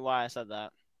exactly why I said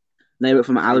that. Name it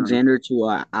from Alexander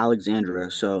to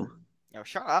Alexandra. So. Yo,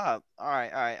 shut up. All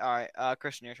right.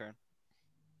 Christian, your turn.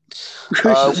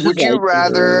 Would you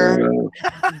rather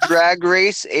drag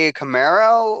race a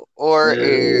Camaro or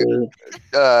a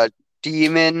Dodge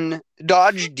Demon?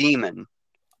 Demon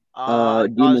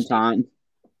time.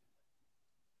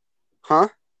 Huh?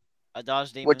 A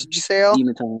Dodge Demon. What did you say, Al?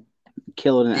 Demon time.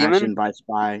 Killed in action by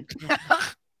spy.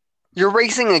 You're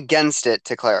racing against it,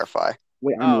 to clarify.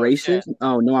 Wait, I'm racing? Shit.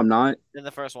 Oh, no, I'm not. In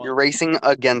the first one. You're racing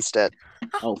against it.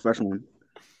 Oh, first one.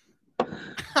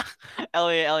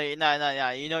 Elliot,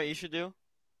 nah. You know what you should do?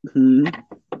 Hmm.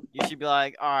 You should be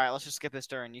like, all right, let's just skip his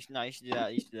turn. You should do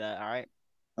that. You should do that. All right.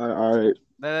 All right.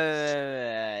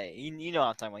 You know what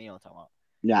I'm talking about. You know what I'm talking about.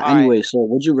 Yeah. All Anyway, so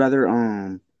would you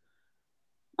rather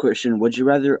Christian? Would you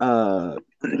rather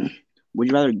would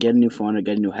you rather get a new phone or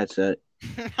get a new headset?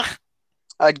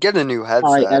 I'd get a new headset.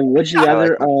 All right. And would you I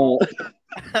rather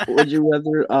like would you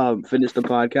rather finish the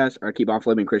podcast or keep on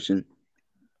flipping, Christian?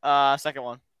 Second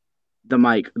one. The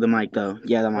mic though.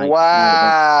 Yeah, the mic.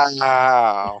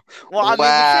 Wow. Well, I mean,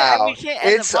 Wow. we can't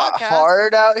end It's the podcast.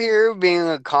 hard out here being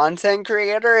a content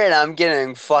creator, and I'm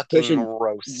getting fucking Christian,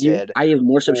 roasted. I have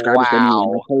more subscribers than you,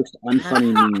 and Wow. I post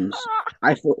unfunny memes.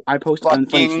 I post unfunny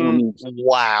Fucking memes.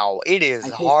 wow. It is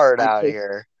hard out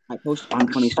here. I post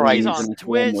unfunny He's stories. on and I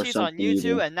Twitch, more he's subs on than you YouTube,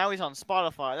 do. and now he's on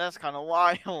Spotify. That's kind of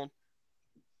wild.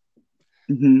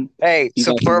 Mhm. Hey, You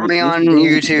guys support are me on on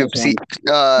Instagram, YouTube. you guys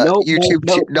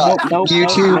are on-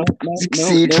 YouTube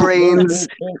C Trains.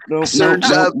 Search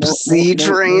up C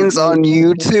Trains on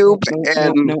YouTube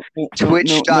and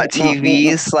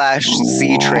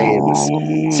twitch.tv/C Trains.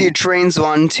 C Trains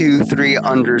 123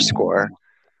 _.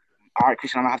 All right,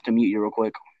 Christian, I'm gonna have to mute you real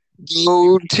quick.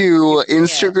 Go to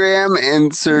Instagram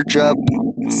and search up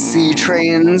C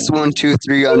Trains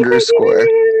 123 _.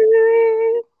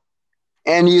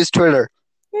 And use Twitter.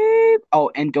 Oh,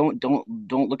 and don't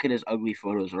look at his ugly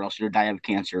photos, or else you'll die of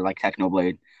cancer, like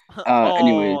Technoblade.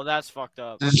 Anyway, That's fucked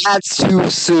up. That's too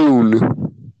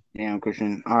soon. damn,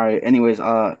 Christian. All right. Anyways,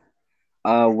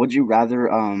 would you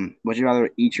rather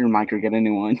eat your mic or get a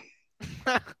new one?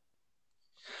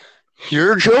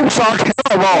 Your jokes are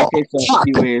terrible. Okay, so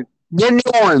anyways, Get new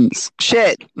ones.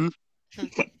 Shit.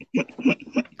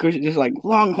 Christian just like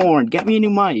Longhorn, get me a new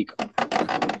mic.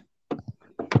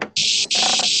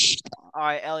 All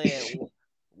right, Elliot.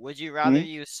 Would you rather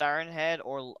use Siren Head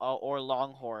or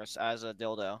Longhorse as a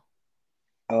dildo?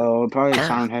 Oh, probably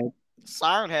Siren Head.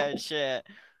 Siren Head, shit.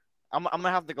 I'm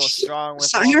gonna have to go strong with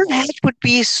Siren Longhorse. Head would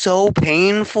be so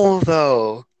painful,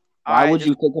 though. Why would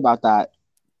you think about that?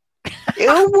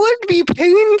 It would be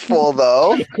painful,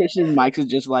 though. Christian Mike's is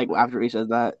just like after he says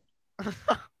that.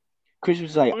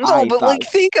 Christian's like, No, but like,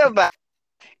 think about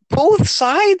it. Both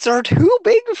sides are too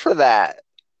big for that.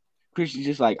 Christian's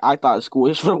just like, I thought school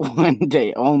was for one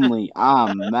day only.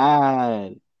 I'm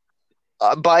mad.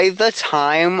 By the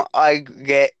time I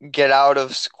get out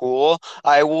of school,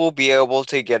 I will be able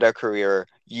to get a career.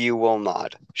 You will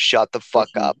not. Shut the fuck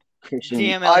up. Christian,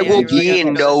 Damn, I will Elliot, you be really in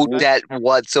gotta no go to debt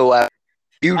whatsoever.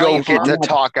 You Elliot, don't get to I'm not-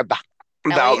 talk about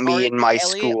Elliot, me and my Elliot,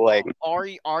 schooling.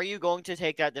 Are you going to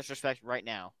take that disrespect right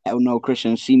now? Oh no,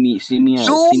 Christian, see me at You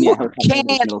Hilltop can't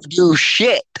Middle School. do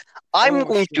shit. I'm Oh,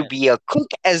 going to shit. be a cook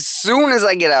as soon as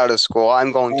I get out of school.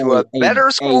 I'm going to a Hey,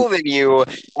 better school than you,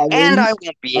 and I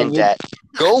won't be in Evan, debt.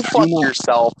 Go fuck know-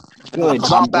 yourself. Good.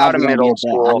 Drop I'm glad out of you don't middle get that.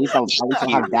 school. At least I'll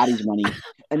have daddy's money.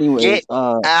 Anyways, Get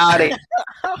Out of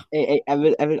hey,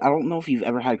 Evan, I don't know if you've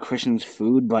ever had Christian's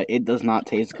food, but it does not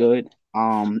taste good.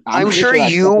 I'm pretty sure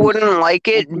that you fucking- wouldn't like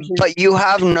it, I'm pretty sure- but you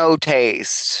have no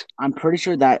taste. I'm pretty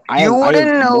sure that You I wouldn't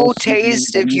have know more taste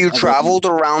seasoning if than you you've ever traveled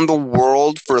around the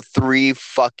world for 3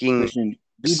 fucking. Christian,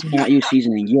 you do not use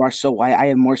seasoning. You are so white. I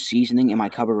have more seasoning in my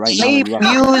cupboard right now. I than you have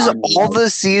use in your all life. the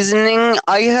seasoning.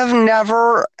 I have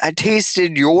never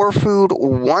tasted your food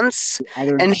once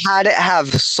Either and had it have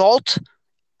salt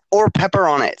or pepper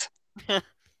on it.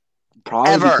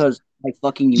 probably ever. because I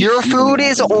fucking use Your seasoning. food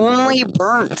is only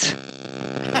burnt.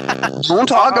 Don't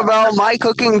talk about my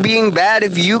cooking being bad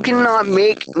if you cannot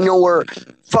make your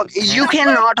you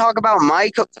cannot talk about my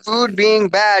food being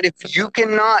bad if you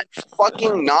cannot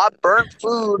fucking not burnt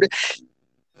food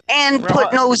and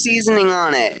put no seasoning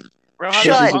on it. Bro,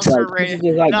 Shut. how Christian's bunker like, radio?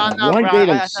 Christian's like No, one bro, grade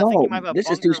I of think salt. you might have a This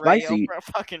is too bunker radio spicy. for a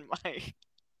fucking mic.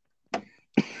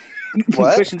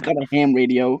 What? Christian's got a ham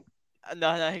radio.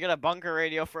 No, he got a bunker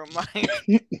radio for a mic.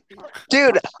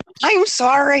 Dude, I'm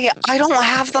sorry. I don't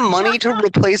have the money to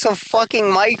replace a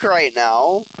fucking mic right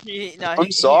now.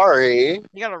 I'm sorry.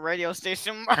 He got a radio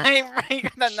station mic. He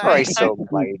got that Christ nice-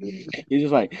 almighty. He's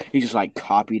just like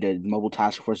copied a mobile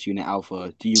task force unit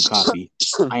alpha. Do you copy?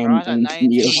 I Bro, am that's a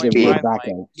in 92.5 Theodore mic.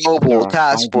 backup. Mobile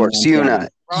Task Force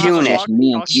Unit. Bro, that's a Unit. walkie-talkie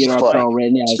Me and mic. Theodore Pearl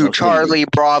right now. To Charlie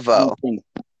Bravo.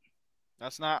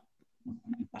 That's not.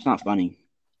 That's not funny.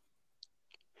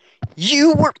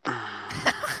 You were.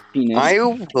 Penis. I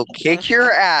will kick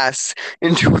your ass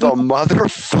into the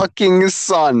motherfucking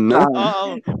sun.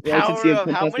 Uh-oh. Yeah, I can Power see a of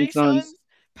how contestant many sons. sons?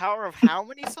 Power of how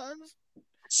many sons?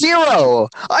 0.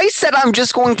 I said I'm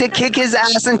just going to kick his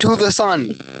ass into the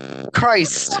sun.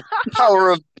 Christ. Power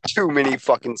of too many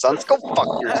fucking suns. Go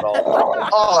fuck yourself.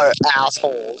 Oh,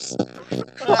 assholes.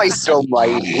 Christ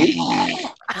almighty.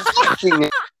 Fucking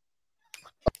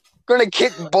gonna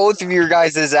kick both of your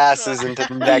guys' asses into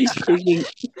the next.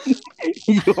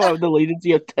 You have the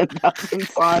latency of 10,000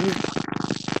 suns.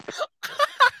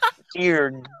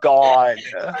 Dear God.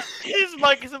 His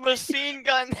mic is a machine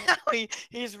gun now.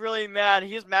 He's really mad.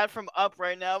 He's mad from up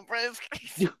right now, bro.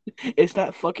 It's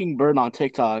that fucking bird on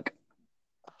TikTok.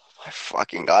 My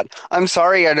fucking God. I'm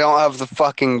sorry I don't have the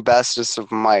fucking bestest of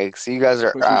mics. You guys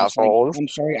are assholes. I'm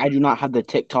sorry, I do not have the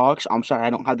TikToks. I'm sorry,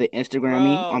 I don't have the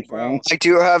Instagrammy. I'm sorry. I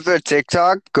do have the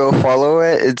TikTok. Go follow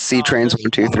it. It's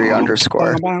ctrains123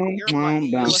 underscore.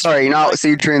 Sorry, not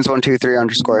ctrains123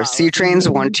 underscore.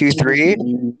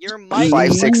 ctrains123 Your mic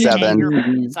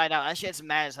 567. inside out. That shit's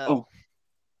mad as hell.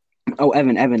 Oh,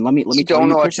 Evan, let me I don't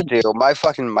know what to do. My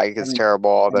fucking mic is terrible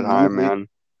all the time, man.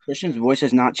 Christian's voice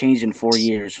has not changed in 4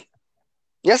 years.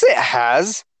 Yes, it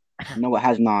has. No, it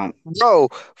has not. Bro,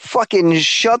 fucking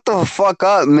shut the fuck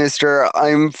up, mister.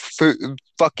 I'm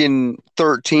fucking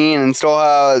 13 and still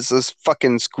has this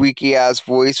fucking squeaky ass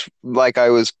voice like I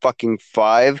was fucking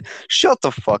 5. Shut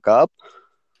the fuck up.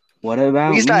 What about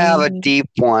At least I have a deep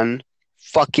one.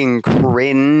 Fucking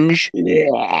cringe.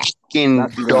 Yeah. Fucking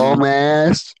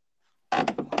dumbass.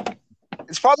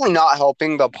 It's probably not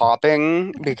helping the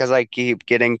popping because I keep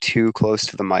getting too close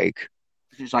to the mic.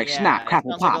 It's like snap,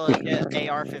 crackle, pop. Like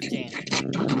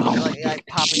AR-15. Like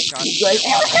popping shots. Like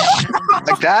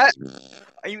that?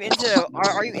 Are you in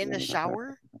the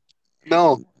shower?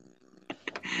 No.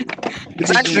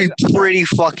 It's actually pretty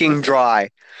fucking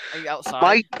dry. Are you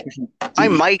outside? My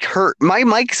mic hurt. My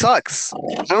mic sucks. I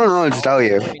don't know what to tell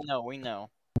you. We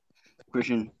know.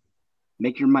 Christian,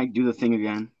 make your mic do the thing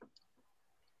again.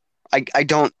 I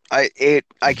can't. It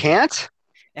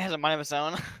has a mind of its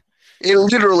own. It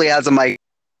literally has a mic.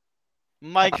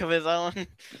 Mic of his own.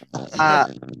 I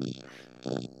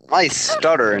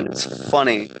stutter and it's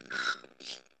funny.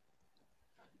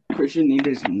 Christian named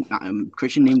his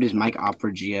mic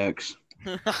Opera GX.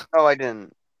 No, I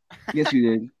didn't. Yes,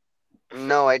 you did.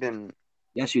 No, I didn't.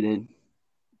 Yes, you did.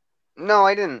 No,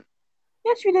 I didn't.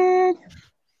 Yes, you did.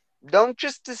 Don't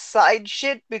just decide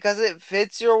shit because it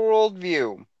fits your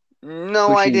worldview. No,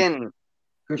 Christian, I didn't.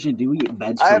 Christian, do we get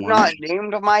beds I for have lunch? not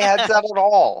named my headset at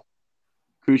all.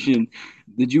 Christian,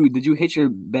 did you hit your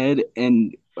bed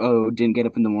and didn't get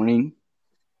up in the morning?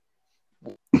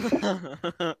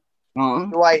 Do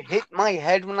I hit my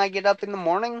head when I get up in the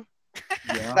morning? What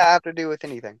does that have to do with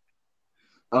anything?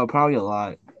 Oh, probably a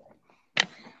lot.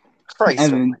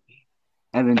 Christ.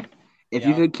 Evan, if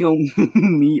you could kill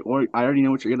me, or I already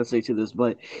know what you're gonna say to this,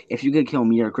 but if you could kill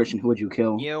me or Christian, who would you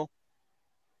kill? You.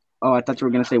 Oh, I thought you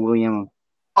were gonna say William.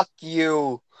 Fuck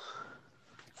you.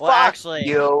 Well, Fuck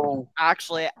you.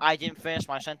 Actually, I didn't finish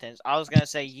my sentence. I was gonna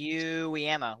say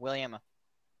William.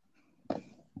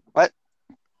 What?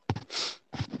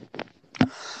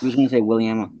 He was gonna say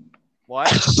William. What?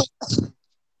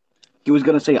 He was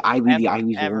gonna say Ivy. The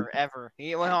Ivy's ever.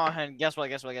 Wait, hold on. Guess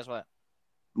what?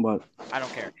 What? I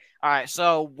don't care. All right.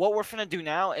 So what we're gonna do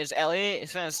now is Elliot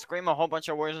is gonna scream a whole bunch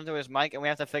of words into his mic, and we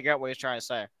have to figure out what he's trying to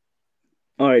say.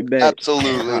 All right, bet.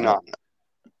 Absolutely not.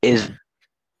 Is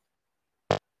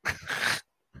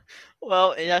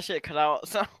well, that shit cut out.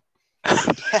 So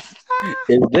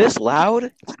is this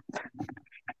loud?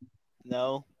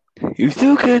 no. You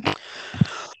still good?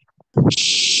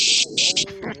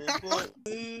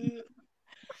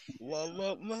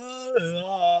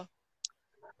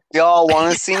 Y'all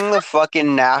want to sing the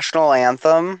fucking national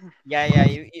anthem? Yeah.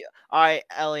 You all right,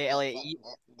 Elliot,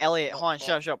 hold on,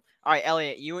 shut up. All right,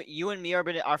 Elliot, you and me are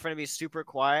going to be super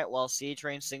quiet while C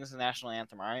Train sings the national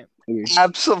anthem, all right?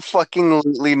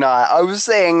 Absolutely not. I was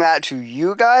saying that to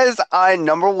you guys. I,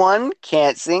 number one,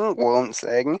 can't sing, won't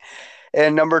sing.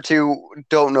 And number two,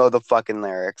 don't know the fucking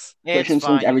lyrics. Christian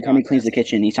sings every time he cleans the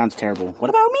kitchen. He sounds terrible. What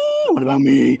about me? What about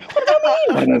me? What about me?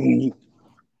 What about me?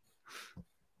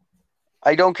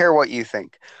 I don't care what you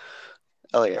think.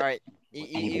 Elliot. All right,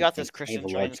 you got this, Christian.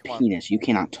 Penis. You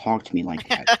cannot talk to me like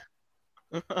that.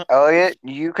 Elliot,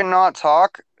 you cannot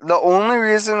talk. The only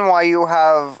reason why you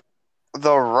have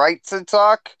the right to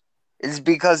talk is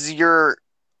because you're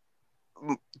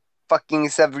fucking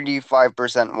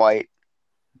 75% white.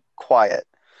 Quiet.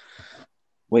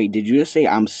 Wait, did you just say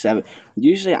I'm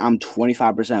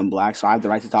 25% black, so I have the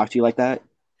right to talk to you like that?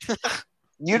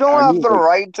 You don't have the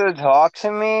right to talk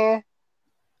to me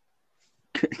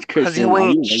because you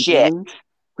ain't shit.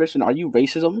 Christian, are you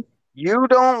racism? You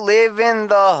don't live in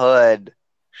the hood.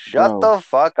 Shut the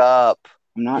fuck up.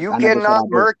 I'm not. You I never said I cannot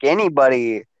did. murk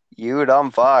anybody. You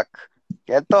dumb fuck.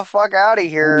 Get the fuck out of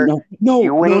here. No,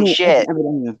 You ain't shit.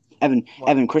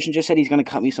 Evan, Christian just said he's gonna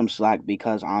cut me some slack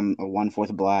because I'm a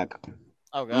 1/4 black.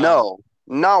 Oh god. No,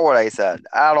 not what I said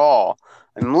at all.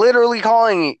 I'm literally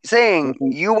saying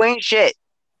you ain't shit.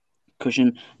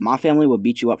 Christian, my family would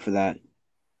beat you up for that.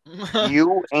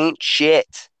 You ain't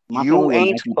shit. My You family would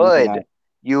ain't knife you down for hood. that.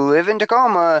 You live in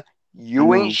Tacoma.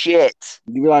 You ain't shit.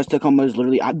 You realize Tacoma is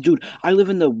literally, dude. I live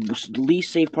in the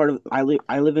least safe part of. I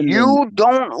live in You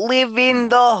don't live in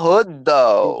the hood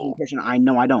though. Christian, I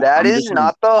know I don't. That is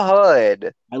not the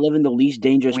hood. I live in the least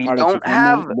dangerous We part of don't Tacoma,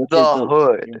 have which the is the.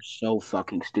 hood. You're so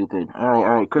fucking stupid. All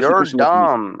right, Christian. You're Christian, listen to me.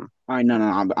 dumb. All right,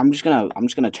 no. I'm just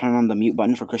gonna turn on the mute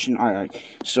button for Christian. All right.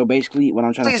 So basically, what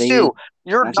I'm trying to Please say is, do.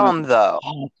 You're dumb though.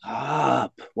 shut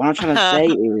up. What I'm trying to say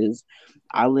is,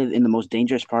 I live in the most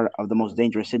dangerous part of the most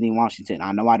dangerous city in Washington.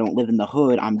 I know I don't live in the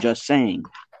hood. I'm just saying.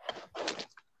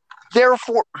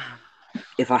 Therefore,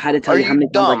 if I had to tell are you how many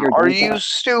you times I dumb? hear Are gunshots, you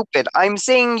stupid? I'm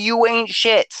saying you ain't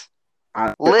shit.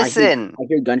 Listen, I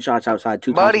hear gunshots outside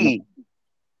 2 times. buddy.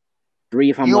 3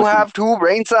 if I'm You lucky. have 2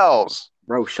 brain cells.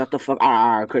 Bro, shut the fuck.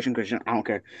 Christian. I don't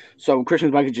care. So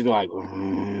Christian's back at you like.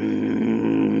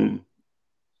 No,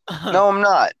 I'm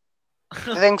not.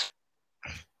 Thanks.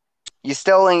 You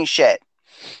still ain't shit.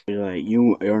 You're like,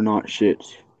 you are not shit.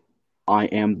 I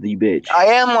am the bitch. I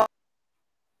am.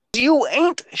 You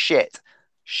ain't shit.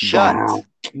 Shut.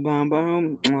 Bow,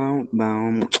 bow, bow,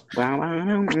 bow,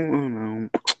 bow, bow.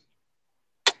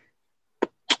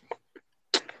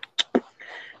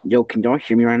 Yo, can y'all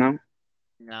hear me right now?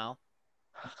 No.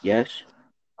 Yes.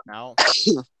 No.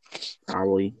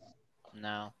 Probably.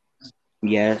 No.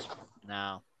 Yes.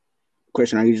 No.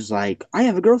 Christian, are you just like, I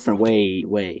have a girlfriend?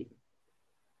 Wait.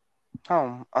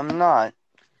 Oh, I'm not.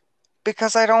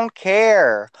 Because I don't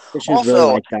care. Christian's Also,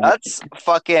 really like that. that's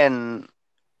fucking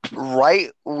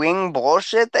right-wing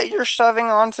bullshit that you're shoving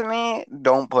onto me.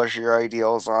 Don't push your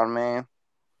ideals on me.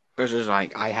 Christian's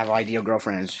like, I have ideal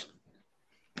girlfriends.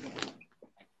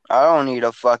 I don't need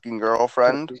a fucking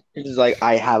girlfriend. This is like,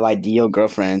 I have ideal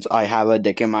girlfriends. I have a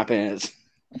dick in my pants.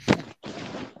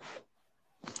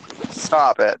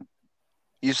 Stop it.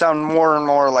 You sound more and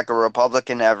more like a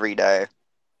Republican every day.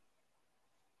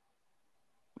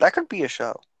 That could be a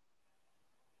show.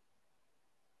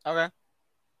 Okay.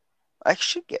 I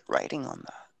should get writing on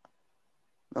that.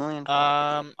 $1 million.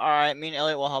 Alright, me and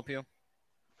Elliot will help you.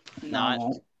 Not.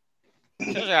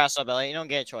 Shut your ass up, Elliot. You don't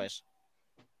get a choice.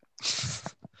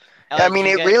 I mean,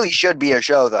 it really should be a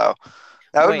show, though.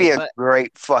 That would be a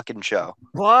great fucking show.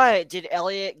 What? Did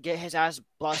Elliot get his ass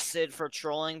busted for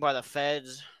trolling by the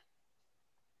feds?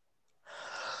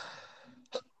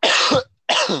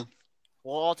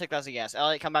 We'll all take that as a yes.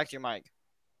 Elliot, come back to your mic.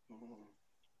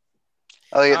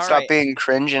 Elliot, stop being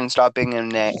cringe and stop being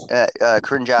a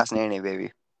cringe-ass nanny,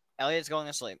 baby. Elliot's going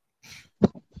to sleep.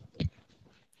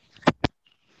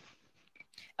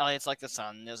 Elliot's like the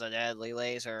sun. There's a deadly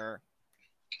laser.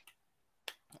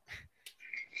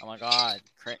 Oh my god.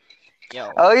 Yo.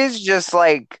 Elliot's just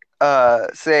like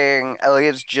saying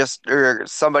Elliot's just or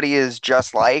somebody is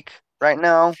just like right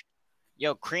now.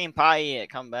 Yo, cream pie it,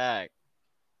 come back.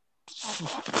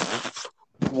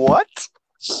 What?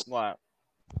 What?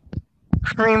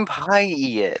 Cream pie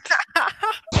it.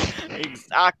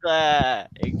 Exactly.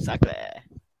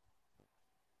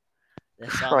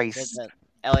 Christ.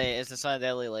 Elliot, is the sun a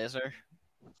deadly laser?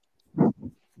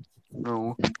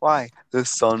 No. Why? The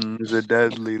sun is a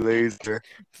deadly laser.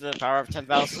 To the power of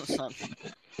 10,000 suns.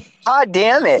 God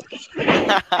damn it.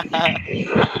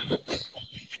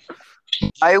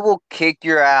 I will kick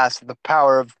your ass with the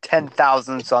power of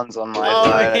 10,000 suns on my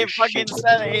life. He fucking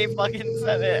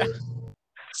said it.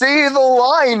 Say the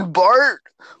line, Bart!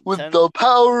 With the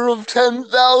power of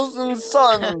 10,000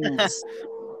 suns!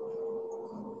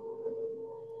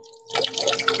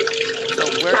 So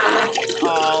we're...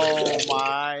 Oh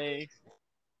my...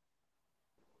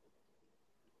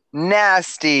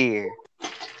 Nasty!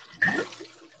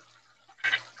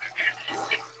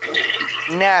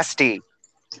 Nasty!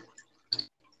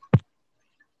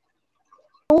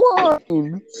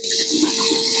 Line!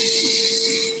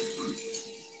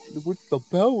 With the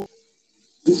power.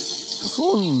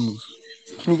 Suns.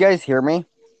 Can you guys hear me?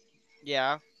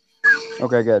 Yeah.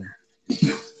 Okay, good.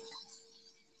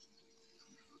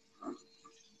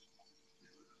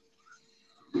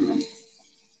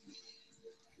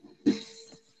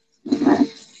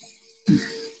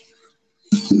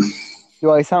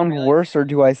 Do I sound worse or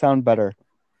do I sound better?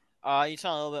 You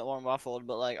sound a little bit more muffled,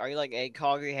 but like, are you like egg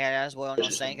coggy head ass boy on no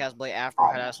stank ass boy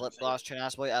afro head ass lip gloss chin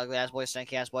ass boy ugly ass boy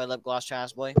stanky ass boy lip gloss chin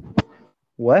ass boy?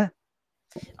 What?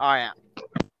 Alright.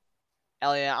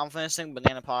 Elliot, I'm finishing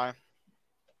banana pie.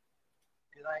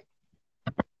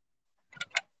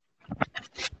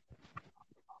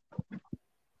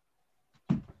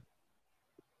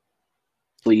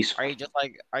 Please. Are you just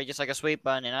like a sweet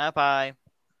banana pie?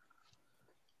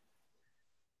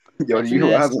 Yo, do you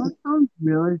have That sounds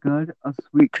really good. A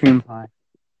sweet cream pie.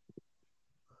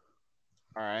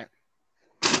 All right.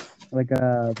 Like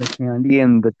the candy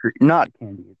and the tree. Not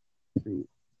candy. Treat.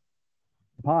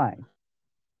 Pie.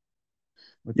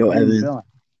 With Yo, cream Evan. filling.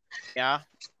 Yeah.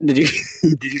 Did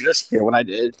you just hear what I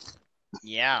did?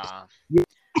 Yeah.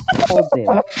 All day.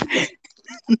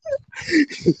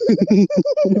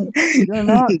 You're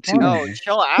not funny. Oh,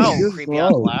 chill out, You're creepy ass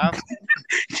gross. laugh.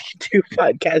 2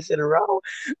 podcasts in a row.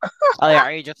 Elliot,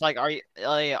 are you just like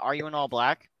Elliot, are you in all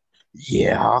black?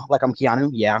 Yeah, like I'm Keanu.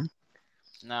 Yeah.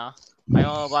 No. Are you in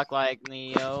all black like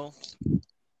Neo?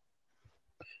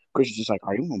 Chris is just like,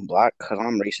 are you in black? Cause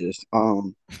I'm racist.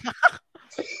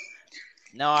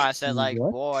 No, I said like,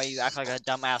 What? boy, you act like a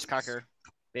dumbass cracker.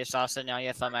 Bitch, I said now you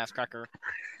a dumbass cracker.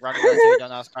 Run away to you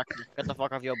dumbass cracker. Get the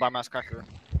fuck off your bum ass cracker.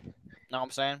 Know what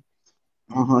I'm saying?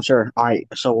 Sure. All right.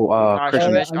 So, Alright, sure,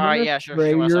 Christian. bitch. Alright, yeah, sure,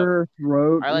 Spray what's up? your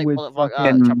throat I like with chop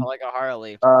fucking. it like a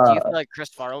Harley. Do you feel like Chris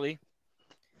Farley?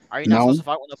 Are you not No. supposed to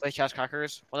fuck with no bitch ass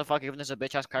crackers? What the fuck even is a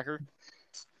bitch ass cracker?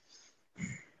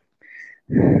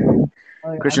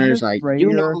 Christian is like,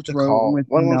 you know who to call. With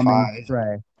 115.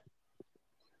 spray.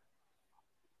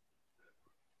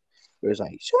 It was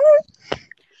like, sure.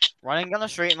 Running down the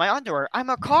street in my underwear. I'm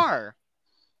a car.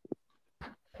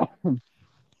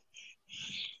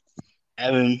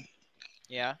 Evan,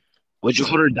 Yeah. would you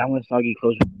hold her down with soggy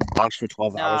clothes box for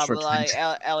 12 hours Nah, for but like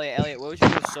 10? Elliot, what would you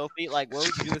do with Sophie? Like, what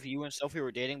would you do if you and Sophie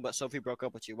were dating, but Sophie broke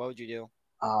up with you? What would you do?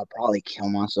 Probably kill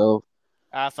myself.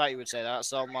 I thought you would say that.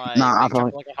 So my Nah, bitch, I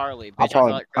feel like a Harley. Bitch, I'll I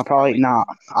feel like Chris Farley.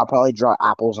 I'll probably draw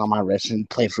apples on my wrist and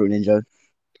play Fruit Ninja.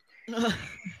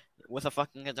 With a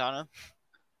fucking katana.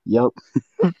 Yep.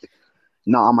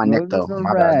 Not on my neck though. Roses are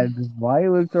My bad. red,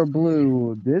 violets are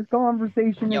blue. This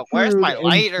conversation Yo, is where's crude, my and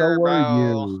lighter, so are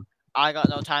bro? you. I got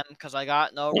no time because I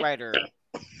got no writer.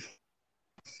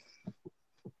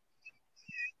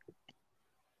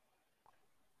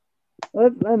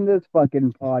 Let's end this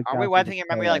fucking podcast. Are we wiping your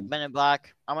memory like Ben? Men in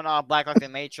Black? I'm an all black like the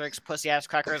Matrix. Pussy ass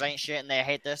crackers ain't shit and they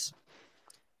hate this.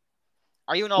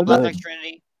 Are you an all black like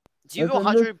Trinity? Do you go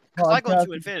 100? Because I go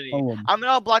to infinity. I'm an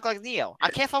all black like Neo. I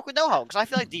can't fuck with No-Ho because I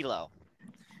feel like D-Lo.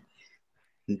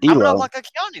 I'm an all black like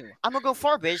Keanu. I'm gonna go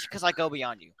far, bitch, because I go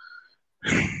beyond you.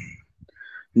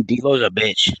 D-Lo's a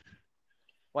bitch.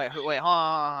 Wait, hold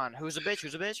on. Who's a bitch?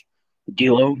 Who's a bitch?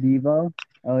 D-Lo. Devo?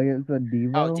 Elliot's a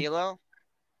Devo? Oh, D-Lo?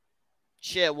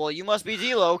 Shit, well, you must be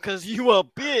D-Lo because you a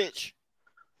bitch.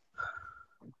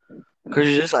 Chris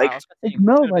is just like,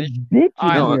 no, like bitch.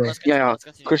 Yeah.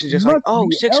 Chris is just like, oh,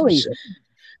 six.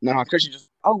 No, Chris is just,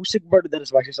 oh, sick bird. Then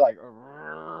it's like, she's like,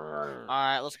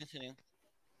 alright, let's continue.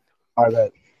 All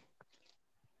right.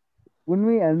 When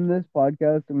we end this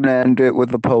podcast, I'm gonna end it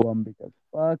with a poem because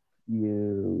fuck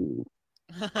you.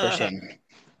 Christian.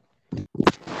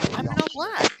 I'm in all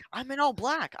black. I'm in all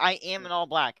black. I am in all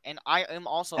black. And I am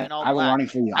also in all I have black. a warning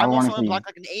for you. I'm also in black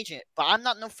like an agent, but I'm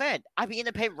not no Fed. I be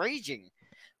independent raging.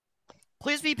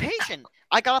 Please be patient.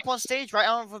 I got up on stage right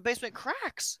out of the basement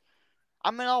cracks.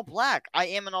 I'm in all black. I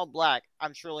am in all black.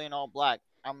 I'm truly in all black.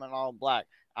 I'm in all black.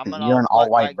 I'm in You're in all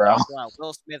white, like bro.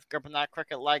 Will Smith gripping that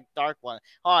cricket like dark one.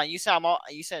 Hold on, you said I'm all.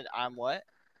 You said I'm what?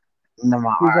 Never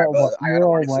mind. You're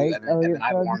all white. I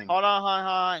have a warning. Hold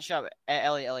on. Shut up,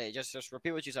 Elliot. Just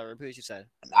repeat what you said. Repeat what you said.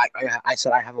 I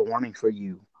said I have a warning for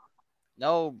you.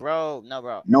 No, bro. No,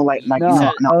 Elliot,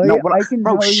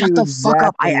 bro, shut the fuck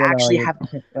up. I actually have.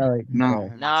 Elliot,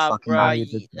 Nah, bro.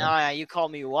 You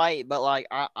called me white, but like,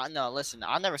 I no. Listen,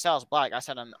 I never said I was black. I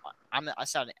said I'm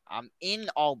in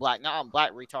all black, not I'm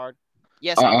black, retard.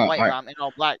 Yes, I'm white, but I'm in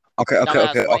all black. Okay.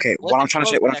 What I'm trying to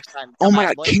say. Oh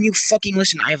my god, can you fucking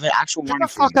listen? I have an actual warning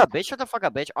for you. Shut the fuck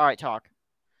up, bitch. All right, talk.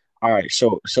 All right,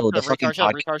 so the fucking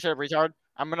retard.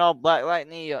 I'm in all black, like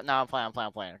Neo. No, I'm playing.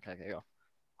 Okay, go.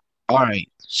 All right,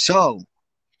 so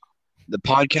the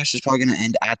podcast is probably going to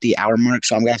end at the hour mark,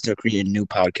 so I'm going to have to create a new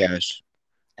podcast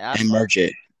and merge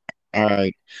it. All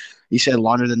right. You said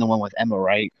longer than the one with Emma,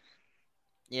 right?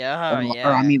 Yeah,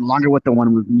 Or I mean, longer with the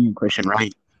one with me and Christian,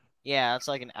 right? Yeah, it's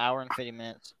like an hour and 50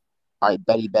 minutes. All right,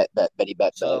 Betty bet.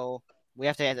 So we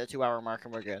have to hit the 2 hour mark,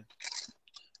 and we're good.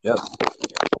 Yep.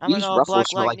 I'm in all black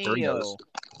like Neo.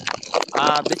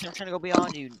 Bitch, I'm trying to go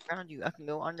beyond you. I can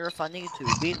go under if I need to.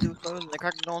 Be too close and the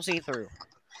crack gonna see through.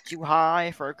 Too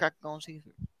high for a crack gonna see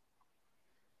through.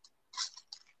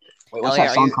 Wait, what's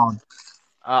that song called?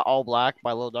 All Black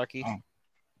by Lil Darky.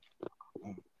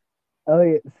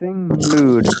 Elliot, sing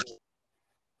Mood.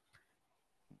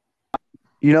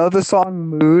 You know the song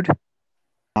Mood?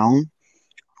 No.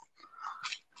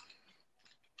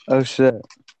 Oh shit.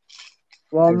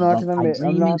 Well, I'm not gonna My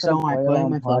dreaming, play so I it put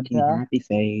on my fucking podcast. happy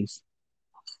face.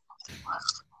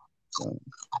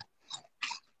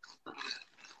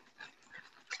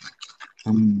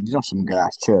 These are some good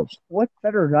ass chips. What's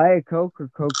better, Diet Coke or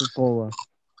Coca-Cola?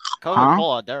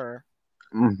 Coca-Cola, there.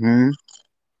 Mm-hmm.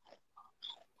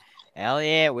 Hell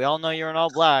yeah, we all know you're in all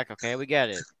black. Okay, we get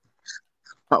it.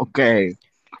 Okay.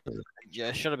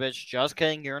 Just shut up, bitch. Just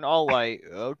kidding. You're in all white.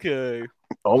 Okay.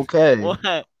 Okay.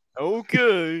 What?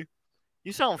 Okay.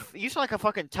 You sound like a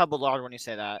fucking tub of lard when you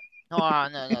say that. No.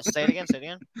 Say it again. Say it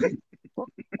again.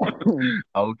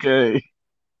 Okay.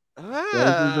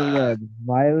 Roses are red,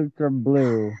 violets are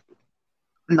blue.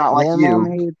 Not like Your you. mom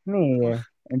hates me,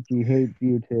 and she hates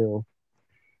you too.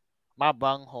 My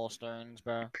bunghole stings,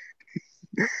 bro.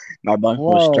 My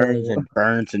bunghole Whoa. stirs and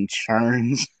burns and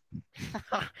churns.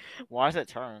 Why does it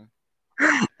turn?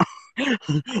 I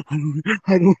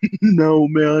don't know,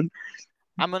 man.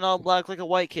 I'm an all black like a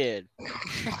white kid.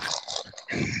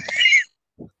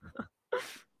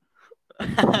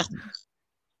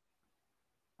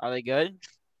 Are they good?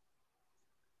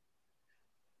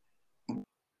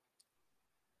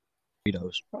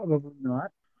 Doritos. Probably not.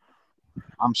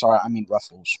 I'm sorry, I mean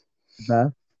Ruffles.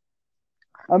 Beth.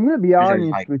 I'm gonna be These are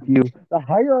honest like- with you. The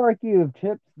hierarchy of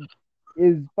chips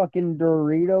is fucking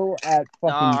Dorito at No,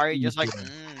 fucking. are you just like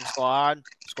squad?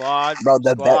 Bro,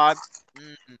 the Squad?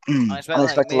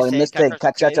 Unexpected like mistake.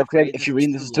 Catch out your crib if you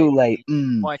read this is too late.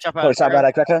 Point, chop Put out. a shot by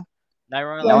that cracker. Now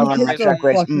Now we're I'm on track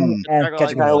race.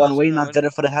 Catch a car one way, not did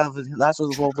it for the hell of it. Last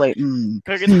was the whole plate.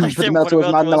 Put the milk to his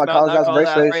mouth, now my college got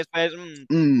brace face.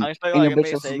 In your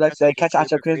bitch, let's say, catch out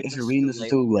your crib if you're reading this is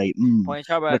too late. Point,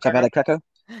 chop Put a shot by that cracker.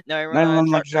 Now Now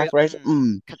I'm on track race.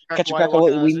 Catch a cracker,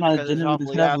 we not dinner with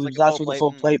his head, last was the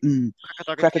full plate.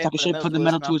 Cracker talking shit, put the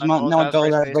metal to his mouth, now I go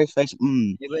that brace face.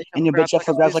 In your bitch, up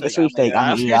for grabs like a sweepstake.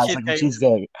 I eat eyes like a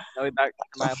cheesesteak. Now we back to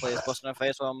my place, busting her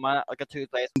face with mine like a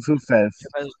toothpaste. Toothpaste.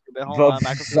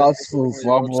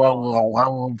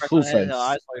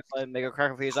 Make a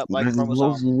cracker freeze up like Both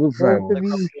of you,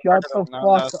 shut the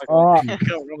fuck up.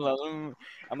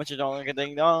 How much you don't like a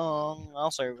ding dong? I'll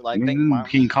serve like Bing Bong.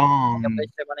 King Kong. My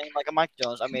name like a Mike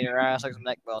Jones. I made her ass like some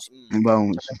neck bones.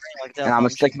 Bones. And I'm gonna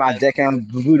stick my dick in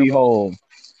the booty hole.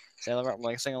 Sailor up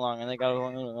like sing along, and they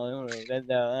got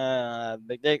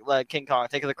big dick like King Kong.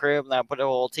 Take the crib, and I put the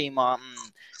whole team on.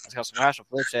 Let's got some passion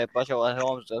flip shit. But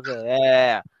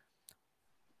yeah.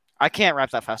 I can't rap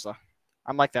that fast though.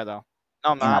 I'm like that though.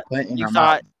 No, I'm not. You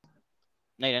thought?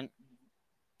 No, you didn't.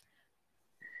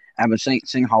 I've been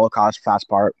sing Holocaust fast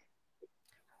part.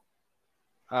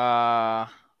 Hold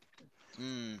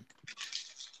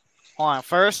on.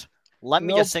 First, let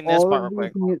me just sing this part real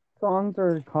quick. Songs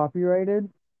are copyrighted.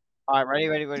 All right,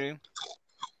 ready.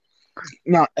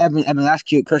 No, Evan, that's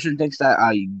cute. Christian thinks that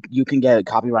you can get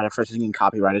copyrighted for singing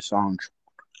copyrighted songs.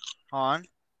 Hold on.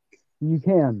 You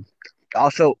can.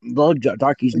 Also, Lil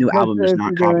Darky's new album is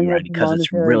not copyrighted because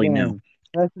it's really new.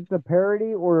 Unless it's a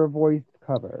parody or a voiced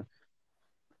cover.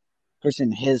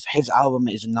 Christian, his album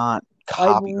is not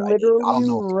copyrighted. I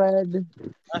literally read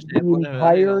the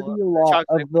entirety of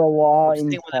the law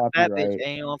in copyright.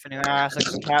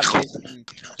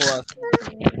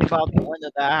 About the window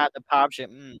that had the pop shit.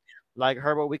 Like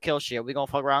Herbal, we kill shit. We gonna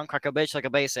fuck around, crack a bitch like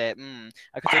a bass head.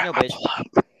 I continue, bitch.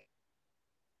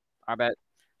 I bet.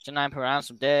 Tonight, put around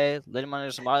some day, let him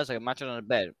under some eyes like a mattress on the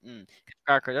bed.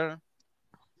 Cracker,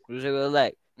 lose it with a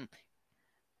leg.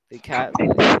 Big cat.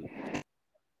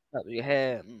 Up your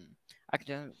head. I can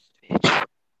just.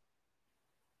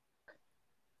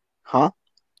 Huh?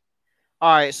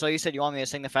 All right, so you said you want me to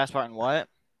sing the fast part in what?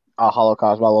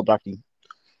 Holocaust by Lil Darky.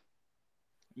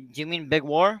 Do you mean Big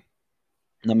War?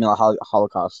 No, I mean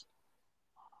Holocaust.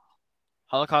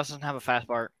 Holocaust doesn't have a fast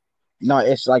part. No,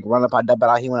 it's like run up, I dub it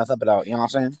out, he wanna thump it out. You know what I'm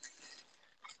saying?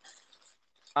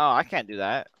 Oh, I can't do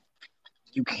that.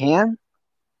 You can?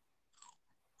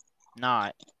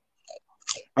 Not.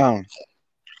 Oh.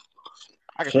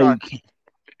 I can try.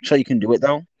 So you can do it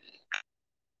though?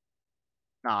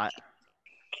 Not.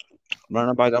 Run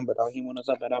up, I dump it out, he wanna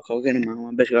thump it out, cocaine in my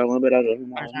one bitch got a little bit out of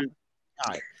him.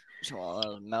 Alright.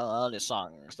 So melody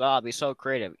songs. That'll be so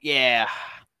creative. Yeah.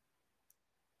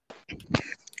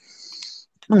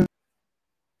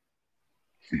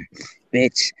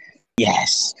 Bitch.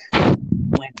 Yes.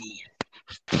 Wendy.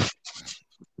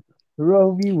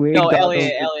 Roe v. Wade. No,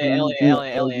 Elliot.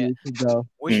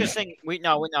 We should sing. We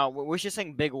should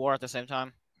sing Big War at the same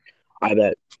time. I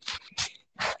bet.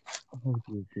 Oh,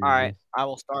 all right, I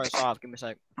will start us off. Give me a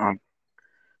sec.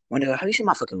 Wendigo, how do you see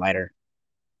my fucking lighter?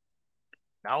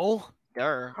 No,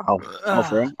 there. Oh,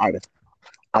 for real? All right.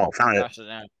 Oh, found it.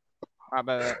 All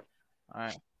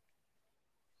right.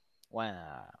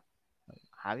 Wow.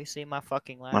 Have you seen my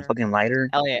fucking lighter? My fucking lighter?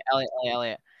 Elliot.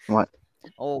 What?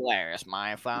 Oh, where's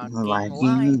my fucking Lighter.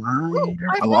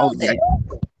 I found it.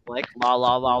 Like,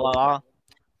 la.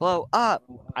 Blow up.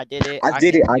 I did it. I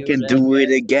did it. I can do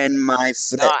it again, my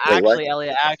friend. No, Wait, what?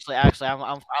 Elliot, I'm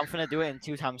gonna do it in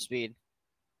 2 times speed.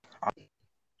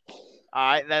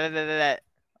 Alright, that.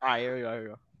 Alright, here we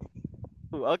go.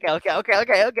 Ooh, okay.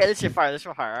 This shit fire.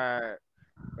 Alright.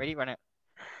 Ready, run it.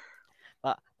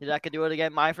 Did I could do it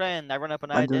again, my friend. I run up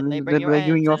and I did. They bring you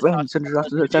in. Your friend. Send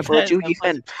your time for you. He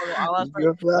fan.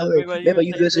 Your brother. Never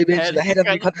you just been to the head of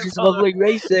the country of like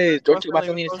races. Don't take my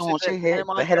family to someone say hit.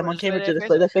 The head of my camera to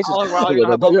display their faces. But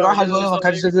you're not having a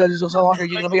country so longer.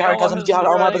 You're gonna be hard because I'm jihad.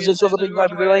 All my brothers so big. My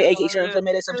brother, AK, 7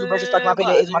 minutes. Some 2 brushes stuck my pig.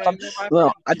 Is my thumb.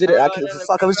 Well, I did it. I can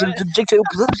fuck. I was to jig to.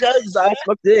 I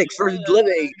fuck dicks for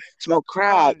living. Smoke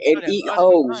crack and eat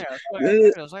hoes.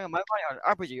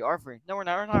 RPG, Arfree. No, we're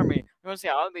not an army. You want to see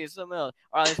how be some mill.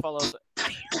 Alright, let's follow.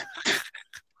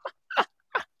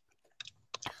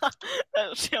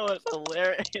 That shit was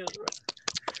hilarious.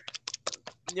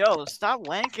 Yo, stop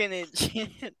wanking it,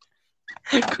 shit.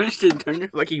 Christian, turn your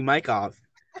fucking mic off.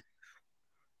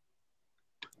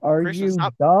 Are Christian, you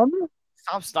stop. dumb?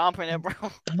 Stop stomping it, bro.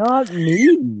 Not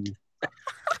me.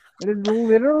 It is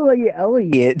literally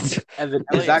Elliot. Evan,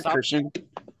 Elliot, is that stop. Christian?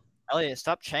 Elliot,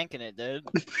 stop chanking it, dude.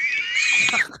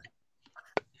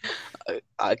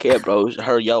 I can't, bro. It's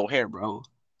her yellow hair, bro.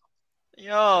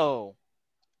 Yo.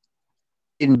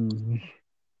 In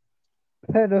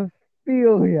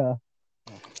pedophilia.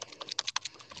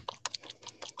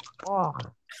 Oh,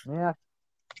 yeah.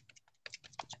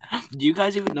 Do you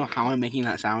guys even know how I'm making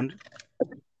that sound?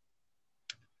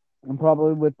 And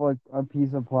probably with like a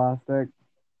piece of plastic.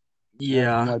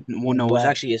 Yeah. Like, Well, no,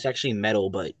 wet. it's actually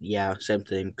metal, but yeah, same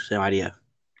thing, same idea.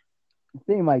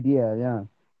 Same idea, yeah.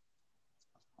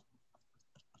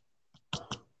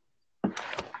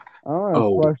 I want to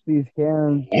flush these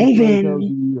cans.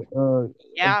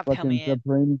 Yeah, fucking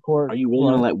Supreme Court. Are you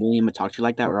willing to let William talk to you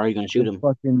like that, or are you going to shoot him?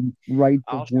 Fucking rights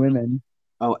I'll of shoot him. women.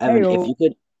 Oh, Evan, Hey-o.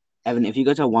 if you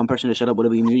could tell one person to shut up, would it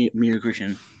be me or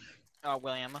Christian? Oh,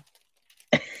 William.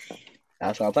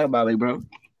 That's what I'm talking about, big bro.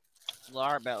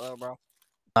 Alright, bet, little bro.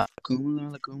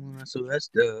 So that's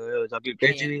the talking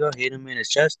crazy. We gonna hit him in his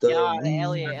chest. Yeah,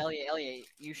 Elliot,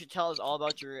 you should tell us all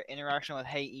about your interaction with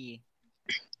Hey E.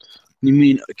 You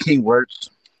mean King Words?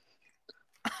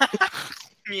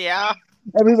 Yeah.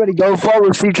 Everybody go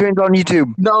follow C Trains on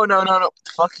YouTube. No.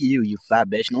 Fuck you, you fat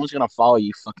bitch. No one's gonna follow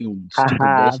you, fucking stupid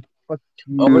Haha, bitch. fuck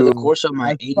you. Over the course of my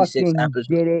I 86 fucking episodes.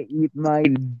 did it. Eat my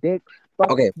dick.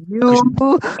 Fuck Okay, you.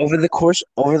 over the course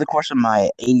of my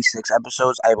 86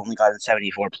 episodes, I've only gotten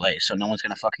 74 plays, so no one's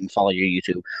gonna fucking follow your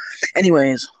YouTube.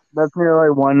 Anyways, That's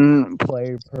nearly 1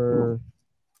 play per.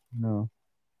 No.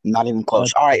 not even close.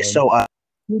 That's All right, good. so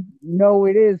No,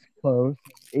 it is close.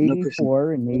 No,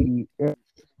 84 and 80.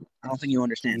 I don't think you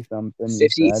understand. Something.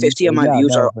 50 of my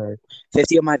views are better.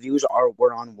 50 of my views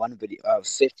were on one video.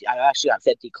 50. I actually got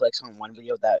 50 clicks on one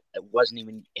video that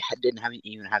didn't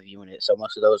even have you in it. So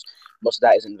most of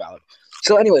that isn't valid.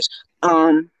 So anyways,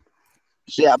 so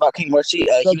yeah, about King Mercy,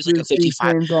 he was like a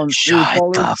 55.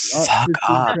 Shut the fuck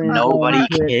up! Nobody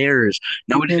cares.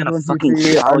 Nobody's gonna fucking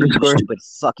follow you, you stupid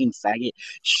fucking faggot.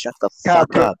 Shut the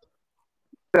fuck up.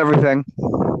 Everything.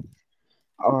 All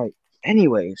right.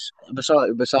 Anyways,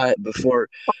 before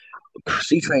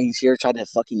C-Train's here tried to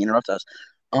fucking interrupt us.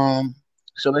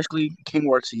 So basically, King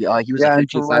Works. He was a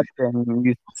 55.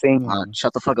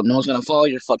 Shut the fuck up. No one's gonna follow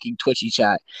your fucking Twitchy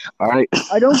chat. All right.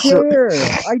 I don't care.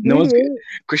 I did it.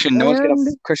 Christian, no one's gonna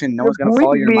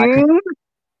follow your microphone.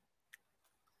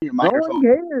 No one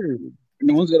cares.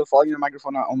 No one's gonna follow your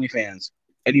microphone on OnlyFans.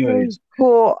 Anyways.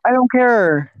 Cool. I don't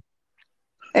care.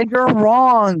 And you're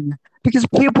wrong. Because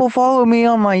people follow me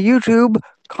on my YouTube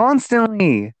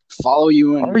constantly. Follow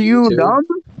you on Are you YouTube. dumb?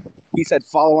 He said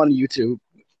follow on YouTube.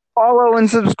 Follow and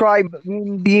subscribe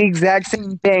mean the exact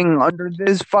same thing under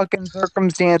this fucking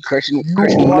circumstance. Christian,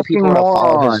 more people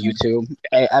follow his YouTube.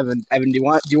 Hey, Evan, do you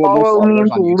want more followers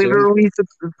on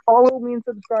YouTube? Follow me and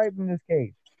subscribe in this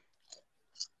case.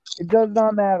 It does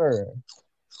not matter.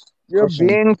 You're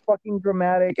being fucking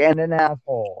dramatic and an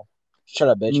asshole. Shut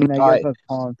up, bitch. I mean, I guess that's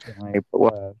constantly, but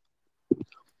what?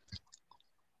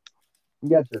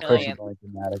 Yes, you're Christian going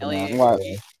dramatic.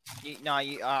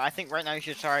 I think right now you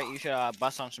should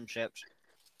bust on some chips.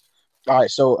 All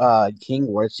right, so King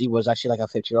Wordsy was actually like a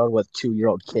 50-year-old with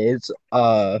 2-year-old kids.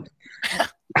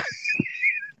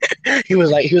 he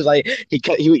was like he was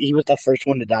the first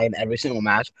one to die in every single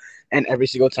match, and every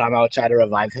single time I would try to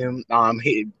revive him,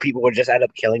 people would just end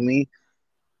up killing me.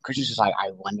 Christian's just like,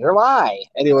 I wonder why.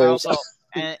 Anyways,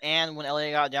 and when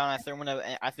Elliot got down, I threw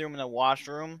him in the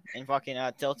washroom and fucking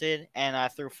tilted, and I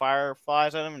threw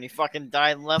fireflies at him, and he fucking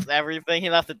died and left everything. He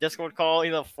left the Discord call, he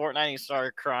left Fortnite, and he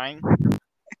started crying.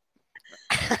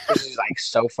 This is like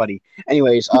so funny.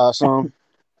 Anyways, so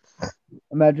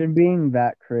imagine being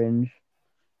that cringe.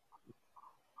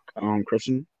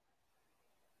 Christian,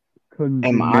 Couldn't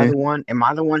am be I me. the one? Am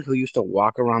I the one who used to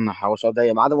walk around the house all day?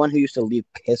 Am I the one who used to leave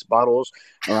piss bottles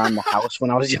around the house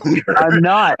when I was younger? I'm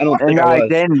not. I don't think and I I was.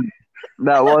 didn't.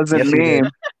 That wasn't Yes, you me. did.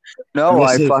 No,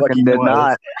 Yes, I it fucking did was.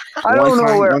 not. I One don't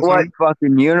know time- what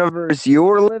fucking universe you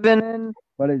were living in.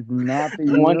 But it's not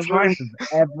the One universe time, of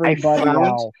everybody found-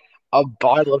 else. A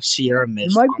bottle of Sierra You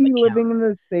Mist might on be the living counter.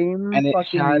 in the same And it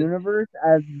fucking had- universe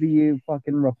as the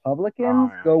fucking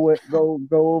Republicans. Alright.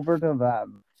 Go over to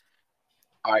them.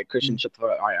 All right, Christian, shut the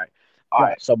fuck up. All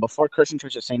right. So before Christian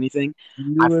tries to say anything,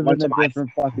 You I live went in a to my- different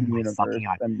fucking oh my universe fucking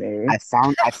God. than me. I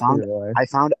found Clearly. I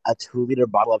found a 2-liter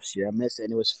bottle of Sierra Mist,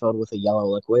 and it was filled with a yellow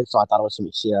liquid. So I thought it was some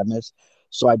Sierra Mist.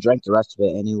 So I drank the rest of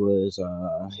it, and it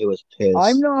was piss.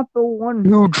 I'm not the one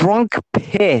Who drunk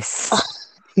piss?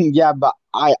 Yeah, but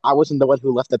I wasn't the one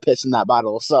who left the piss in that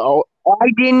bottle. So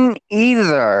I didn't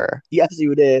either. yes,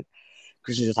 you did.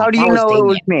 Christian's just How like, do "That you was know it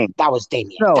was Damien. me? That was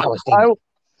Damien. No, That was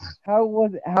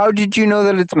Damien." How did you know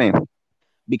that it's me?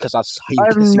 Because I saw you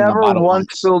I've pissing in a never bottle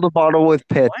once filled a bottle with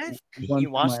piss. What? Once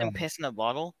You watched in my him piss in a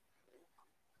bottle?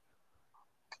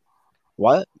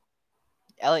 What?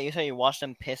 Elliot, you said you watched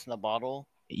him piss in a bottle?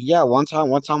 Yeah, one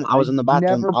time I was in the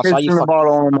bathroom. Never I saw pissed you in a fucking.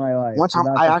 bottle in my life. One so time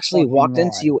that's I a actually fucking walked lie.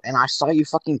 into you and I saw you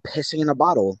fucking pissing in a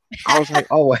bottle. I was like,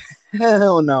 oh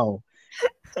hell no.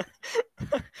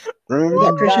 Remember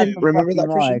that, Christian? Remember that,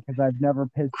 Christian? Because I've never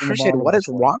pissed in a Christian, bottle. what is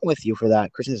before. wrong with you for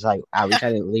that? Christian's like, at least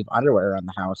I didn't leave underwear around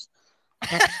the house.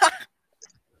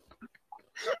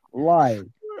 Lies.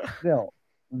 Still,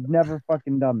 never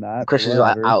fucking done that. but Christian's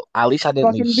like, whatever. at least I didn't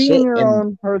Fucking leave be shit in your in.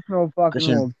 own personal fucking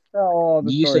Christian, world. Tell all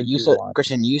the You stories used you to, want.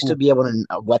 Christian, you used to be able to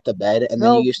wet the bed, and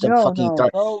then you used to fucking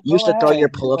throw. You used to throw your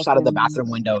pull-ups out of the bathroom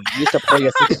window. You used to throw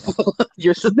your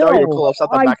you used to throw your pull-ups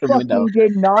out the bathroom window. I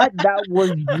did not. That was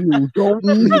you. Don't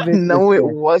even. No, it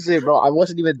wasn't, bro. I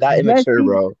wasn't even that Yes, immature, it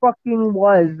bro. fucking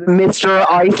was. Mister,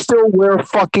 I still wear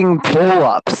fucking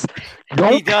pull-ups.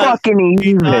 Don't does. fucking He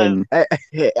even. I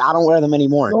don't wear them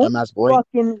anymore, Don't dumbass boy.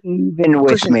 Fucking Even with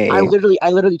Christian, me. I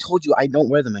literally told you I don't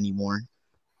wear them anymore.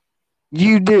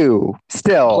 You do.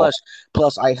 Still.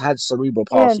 Plus, I had cerebral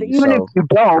And palsy. even So if you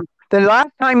don't, the last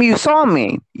time you saw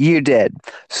me, you did.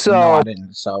 So no, I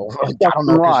didn't. So I don't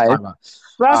know what you're talking about.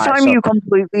 last Alright, time so- you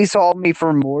completely saw me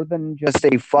for more than just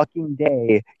a fucking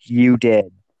day, you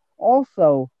did.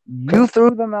 Also, you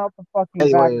threw them out the fucking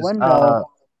Anyways, back window.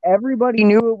 Everybody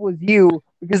knew it was you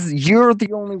because you're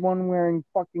the only one wearing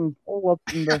fucking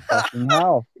pull-ups in the fucking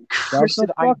house. Christian,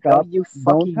 the I fuck know up. you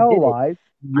Don't fucking tell did it. lies.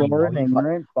 You're an know you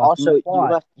ignorant fucking Also,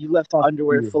 twat. you left Fuck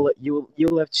underwear you. full of you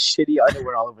left shitty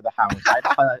underwear all over the house. I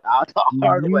found that out the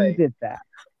hard You way. did that.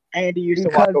 Andy used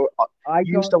Because to walk. I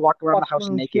You used to walk around the house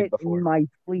fucking naked shit before. in my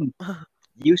sleep. You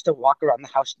used to walk around the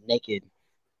house naked.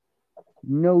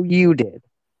 No, you did.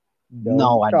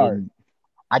 No, I didn't.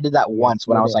 I did that Yes, once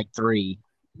when you I was did. like 3.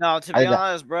 No, to I be did that-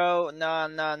 honest, bro,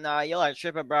 nah, you're like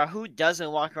tripping, bro. Who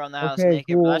doesn't walk around the house Okay,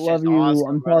 naked? Bro? cool. That's Love just you. awesome,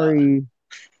 I'm bro. sorry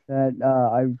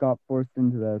that I got forced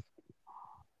into this.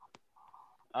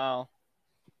 Oh,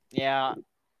 yeah.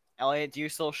 Elliot, do you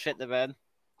still shit the bed?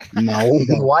 No,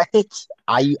 what?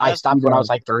 I That's- stopped when I was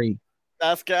like 3.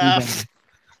 That's does. gas.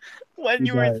 When He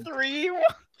you were does. 3?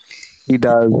 He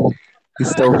does. He's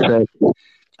still sick.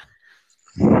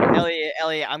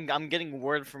 Elliot, I'm getting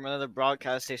word from another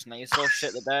broadcast station that you still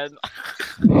shit the bed.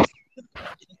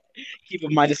 Keep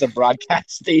in mind, it's a broadcast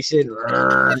station.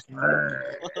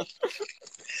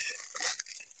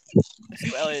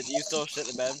 Elliot, do you still shit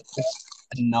the bed?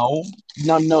 No. Okay, Yes,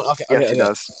 okay, he okay.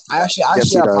 does. I actually Yes,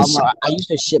 he had a does. problem. I used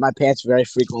to shit my pants very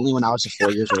frequently when I was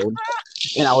 4 years old,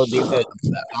 and I would leave it.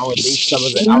 I would leave some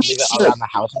of it. I would leave it around the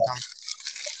house sometimes.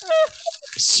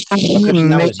 Christian,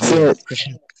 that was Mix you, it.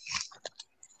 Christian.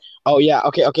 Oh yeah,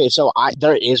 okay. So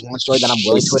there is one story that I'm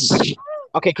willing to admit.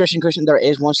 Okay, Christian, there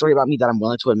is one story about me that I'm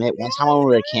willing to admit. One time when we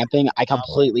were camping, I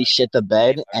completely shit the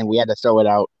bed, and we had to throw it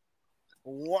out.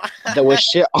 What? There was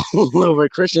shit all over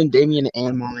Christian, Damien,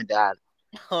 and mom and dad.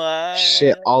 What?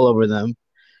 Shit all over them,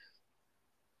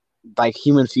 like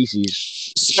human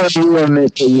feces. So you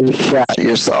admit that you shot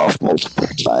yourself multiple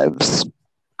times.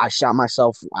 I shot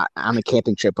myself on a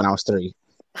camping trip when I was 3.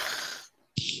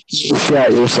 You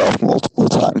shot yourself multiple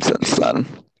times since then.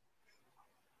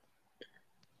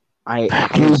 I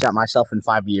haven't shot myself in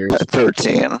 5 years.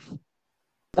 13.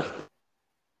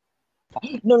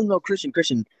 No,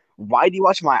 Christian. Why do you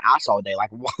watch my ass all day?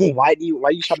 Like, why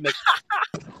you try to make?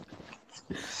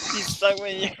 You stuck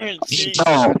with your cheek.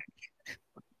 No.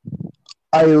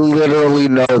 I literally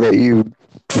know that you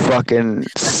fucking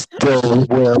still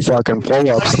wear fucking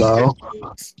pull-ups though.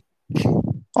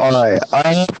 Alright,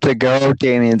 I have to go.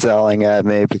 Damien's yelling at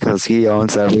me because he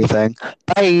owns everything.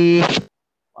 Bye!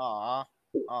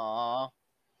 Aw.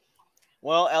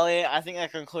 Well, Elliot, I think the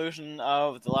conclusion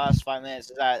of the last 5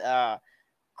 minutes is that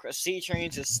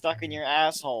C-Trains is stuck in your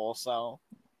asshole, so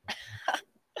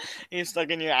he's stuck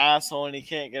in your asshole and he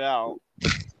can't get out.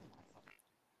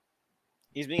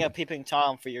 He's being a peeping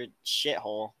Tom for your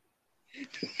shithole.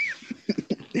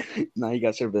 Now you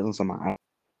got your business on my ass.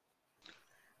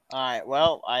 Alright,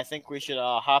 well, I think we should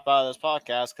hop out of this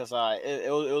podcast because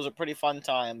it was a pretty fun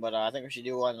time, but I think we should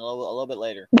do one a little bit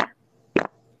later.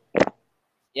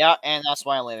 Yeah, and that's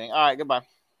why I'm leaving. Alright, goodbye.